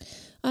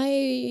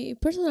 I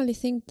personally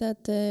think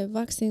that the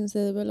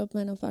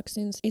development of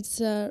vaccines,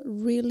 it's a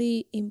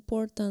really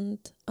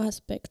important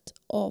aspect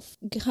of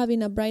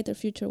having a brighter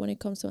future when it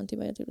comes to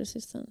antibiotic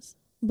resistance.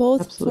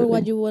 both Absolutely. for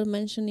what you were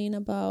mentioning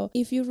about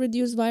if you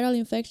reduce viral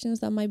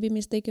infections that might be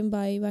mistaken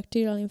by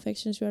bacterial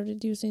infections, you are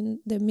reducing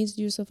the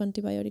misuse of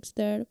antibiotics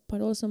there,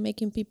 but also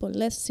making people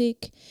less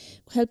sick,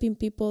 helping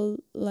people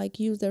like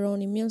use their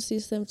own immune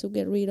system to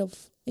get rid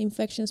of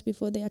infections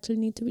before they actually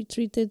need to be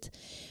treated.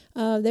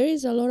 There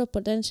is a lot of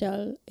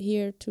potential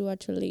here to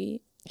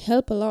actually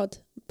help a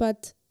lot,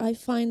 but I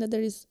find that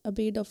there is a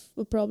bit of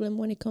a problem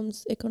when it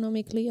comes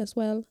economically as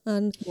well,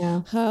 and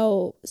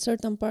how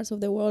certain parts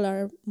of the world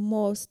are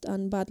most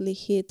and badly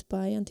hit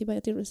by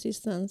antibiotic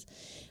resistance.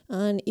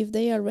 And if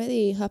they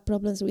already have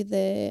problems with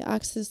the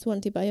access to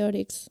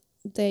antibiotics,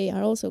 they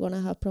are also going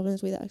to have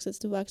problems with access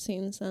to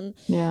vaccines. And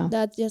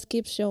that just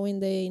keeps showing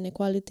the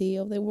inequality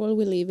of the world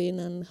we live in,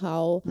 and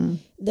how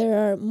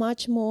there are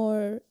much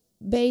more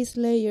base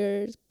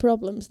layer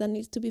problems that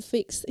needs to be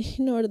fixed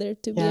in order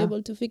to be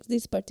able to fix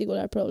this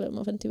particular problem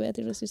of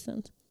antibiotic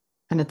resistance.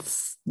 And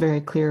it's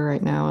very clear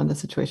right now in the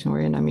situation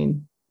we're in. I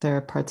mean, there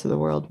are parts of the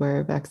world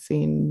where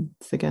vaccines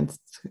against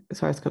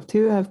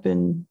SARS-CoV-2 have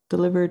been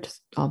delivered,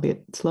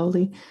 albeit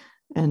slowly,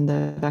 and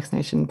the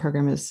vaccination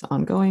program is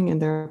ongoing.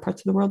 And there are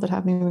parts of the world that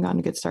haven't even gotten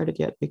to get started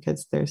yet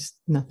because there's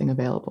nothing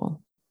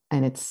available.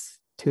 And it's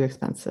too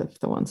expensive,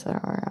 the ones that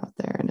are out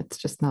there. And it's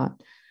just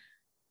not...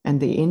 And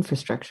the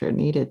infrastructure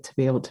needed to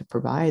be able to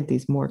provide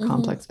these more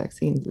complex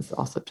vaccines is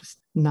also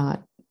just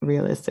not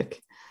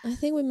realistic. I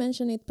think we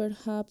mentioned it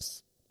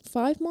perhaps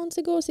 6 months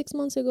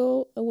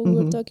ago, when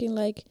we were talking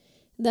like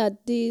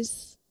that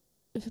this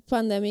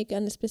pandemic,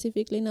 and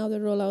specifically now the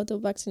rollout of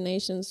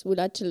vaccinations, would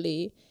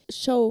actually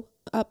show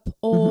up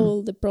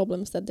all the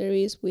problems that there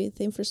is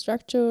with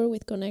infrastructure,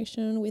 with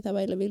connection, with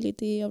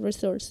availability of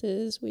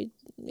resources.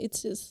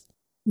 It's just...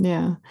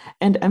 Yeah,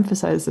 and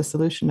emphasize the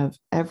solution of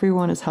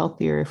everyone is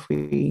healthier if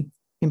we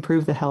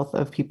improve the health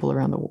of people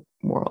around the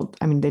world.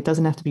 I mean, it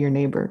doesn't have to be your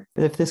neighbor.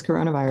 But if this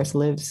coronavirus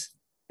lives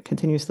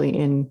continuously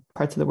in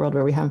parts of the world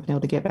where we haven't been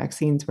able to get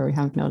vaccines, where we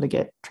haven't been able to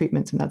get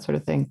treatments and that sort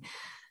of thing,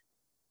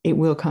 it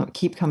will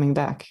keep coming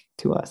back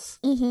to us.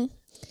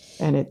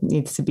 And it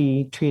needs to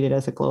be treated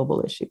as a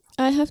global issue.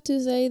 I have to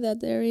say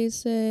that there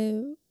is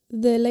the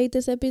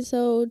latest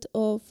episode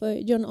of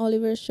John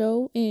Oliver's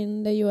show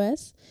in the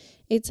US.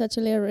 It's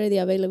actually already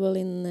available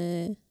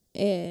in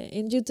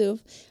YouTube.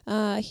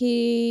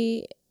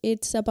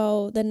 It's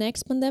about the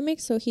next pandemic,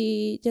 so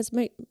he just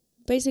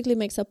basically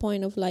makes a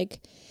point of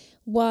like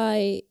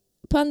why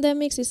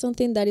pandemics is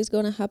something that is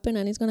going to happen,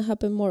 and it's going to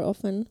happen more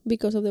often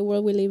because of the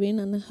world we live in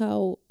and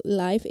how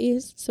life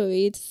is. So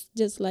it's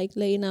just like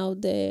laying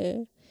out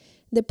the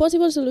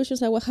possible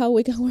solutions of how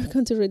we can work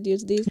on to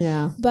reduce this.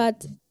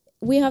 But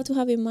we have to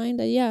have in mind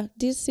that,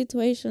 this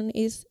situation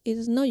is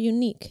not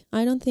unique.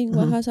 I don't think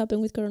what has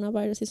happened with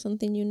coronavirus is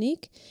something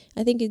unique.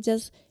 I think it's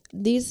just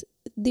these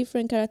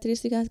different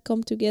characteristics have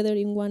come together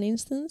in one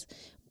instance,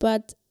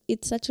 but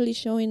it's actually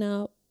showing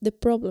out the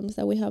problems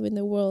that we have in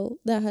the world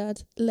that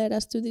had led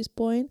us to this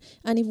point.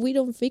 And if we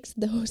don't fix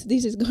those,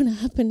 this is going to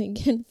happen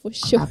again for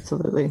sure.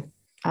 Absolutely.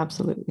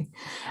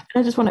 And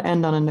I just want to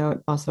end on a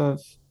note also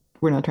of,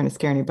 we're not trying to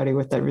scare anybody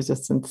with that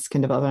resistance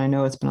can develop. And I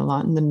know it's been a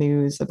lot in the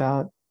news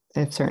about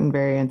if certain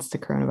variants to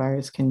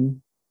coronavirus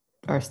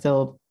are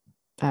still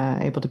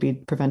able to be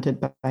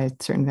prevented by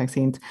certain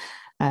vaccines.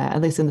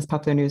 At least in this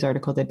popular news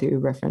article, they do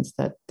reference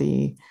that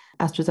the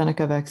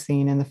AstraZeneca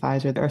vaccine and the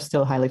Pfizer are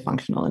still highly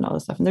functional and all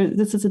this stuff. And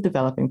this is a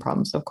developing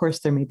problem. So of course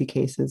there may be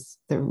cases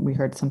that we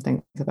heard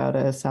something about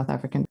a South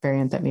African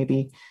variant that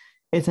maybe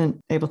isn't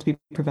able to be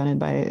prevented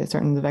by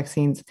certain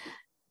vaccines,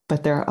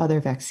 but there are other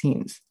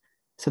vaccines.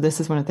 So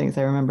this is one of the things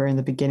I remember in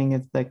the beginning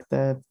of like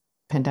the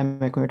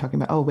pandemic, we were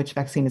talking about, which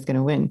vaccine is going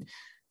to win?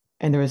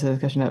 And there was a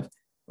discussion of,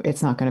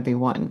 it's not going to be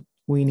one.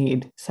 We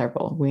need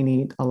several. We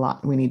need a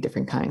lot. We need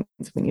different kinds.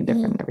 We need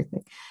different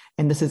everything.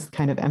 And this is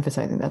kind of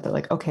emphasizing that they're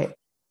like, okay,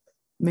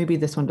 maybe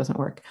this one doesn't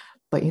work,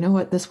 but you know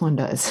what? This one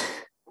does.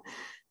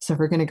 So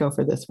we're going to go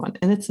for this one.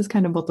 And it's this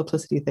kind of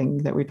multiplicity thing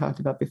that we talked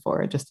about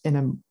before, just in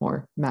a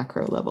more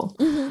macro level.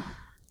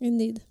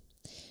 Indeed.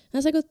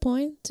 That's a good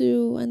point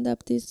to end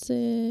up this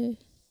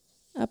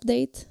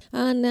update.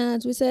 And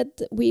as we said,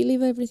 we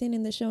leave everything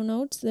in the show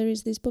notes. There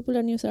is this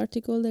popular news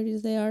article, there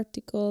is the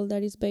article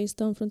that is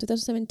based on from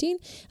 2017,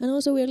 and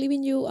also we are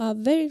leaving you a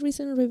very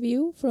recent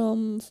review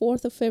from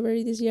 4th of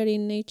February this year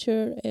in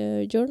Nature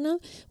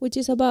journal, which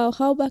is about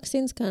how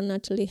vaccines can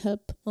actually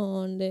help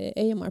on the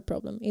AMR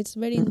problem. It's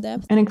very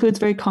in-depth and includes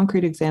very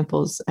concrete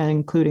examples, and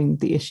including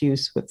the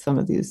issues with some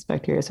of these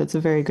bacteria. So it's a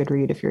very good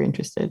read if you're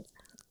interested.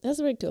 That's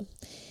very cool.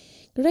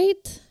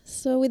 Great.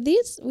 So with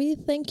this, we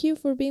thank you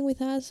for being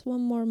with us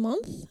one more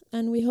month,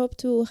 and we hope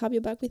to have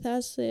you back with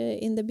us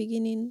in the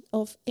beginning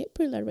of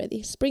April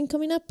already. Spring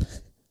coming up.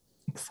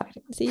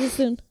 Exciting. See you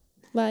soon.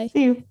 Bye.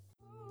 See you.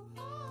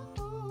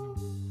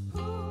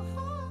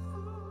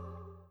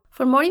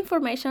 For more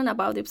information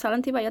about the Uppsala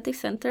Antibiotics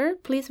Center,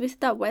 please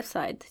visit our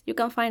website. You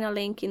can find a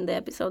link in the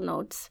episode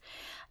notes.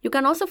 You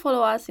can also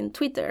follow us in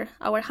Twitter.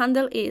 Our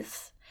handle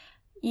is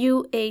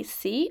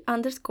UAC_UU.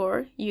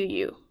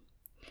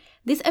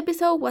 This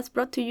episode was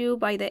brought to you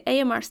by the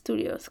AMR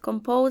Studios,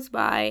 composed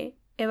by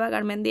Eva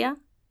Garmendia,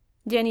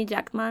 Jenny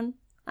Jackman,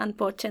 and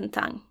Po Chen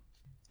Tang.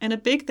 And a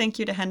big thank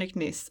you to Henrik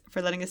Nies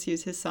for letting us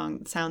use his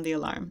song Sound the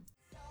Alarm.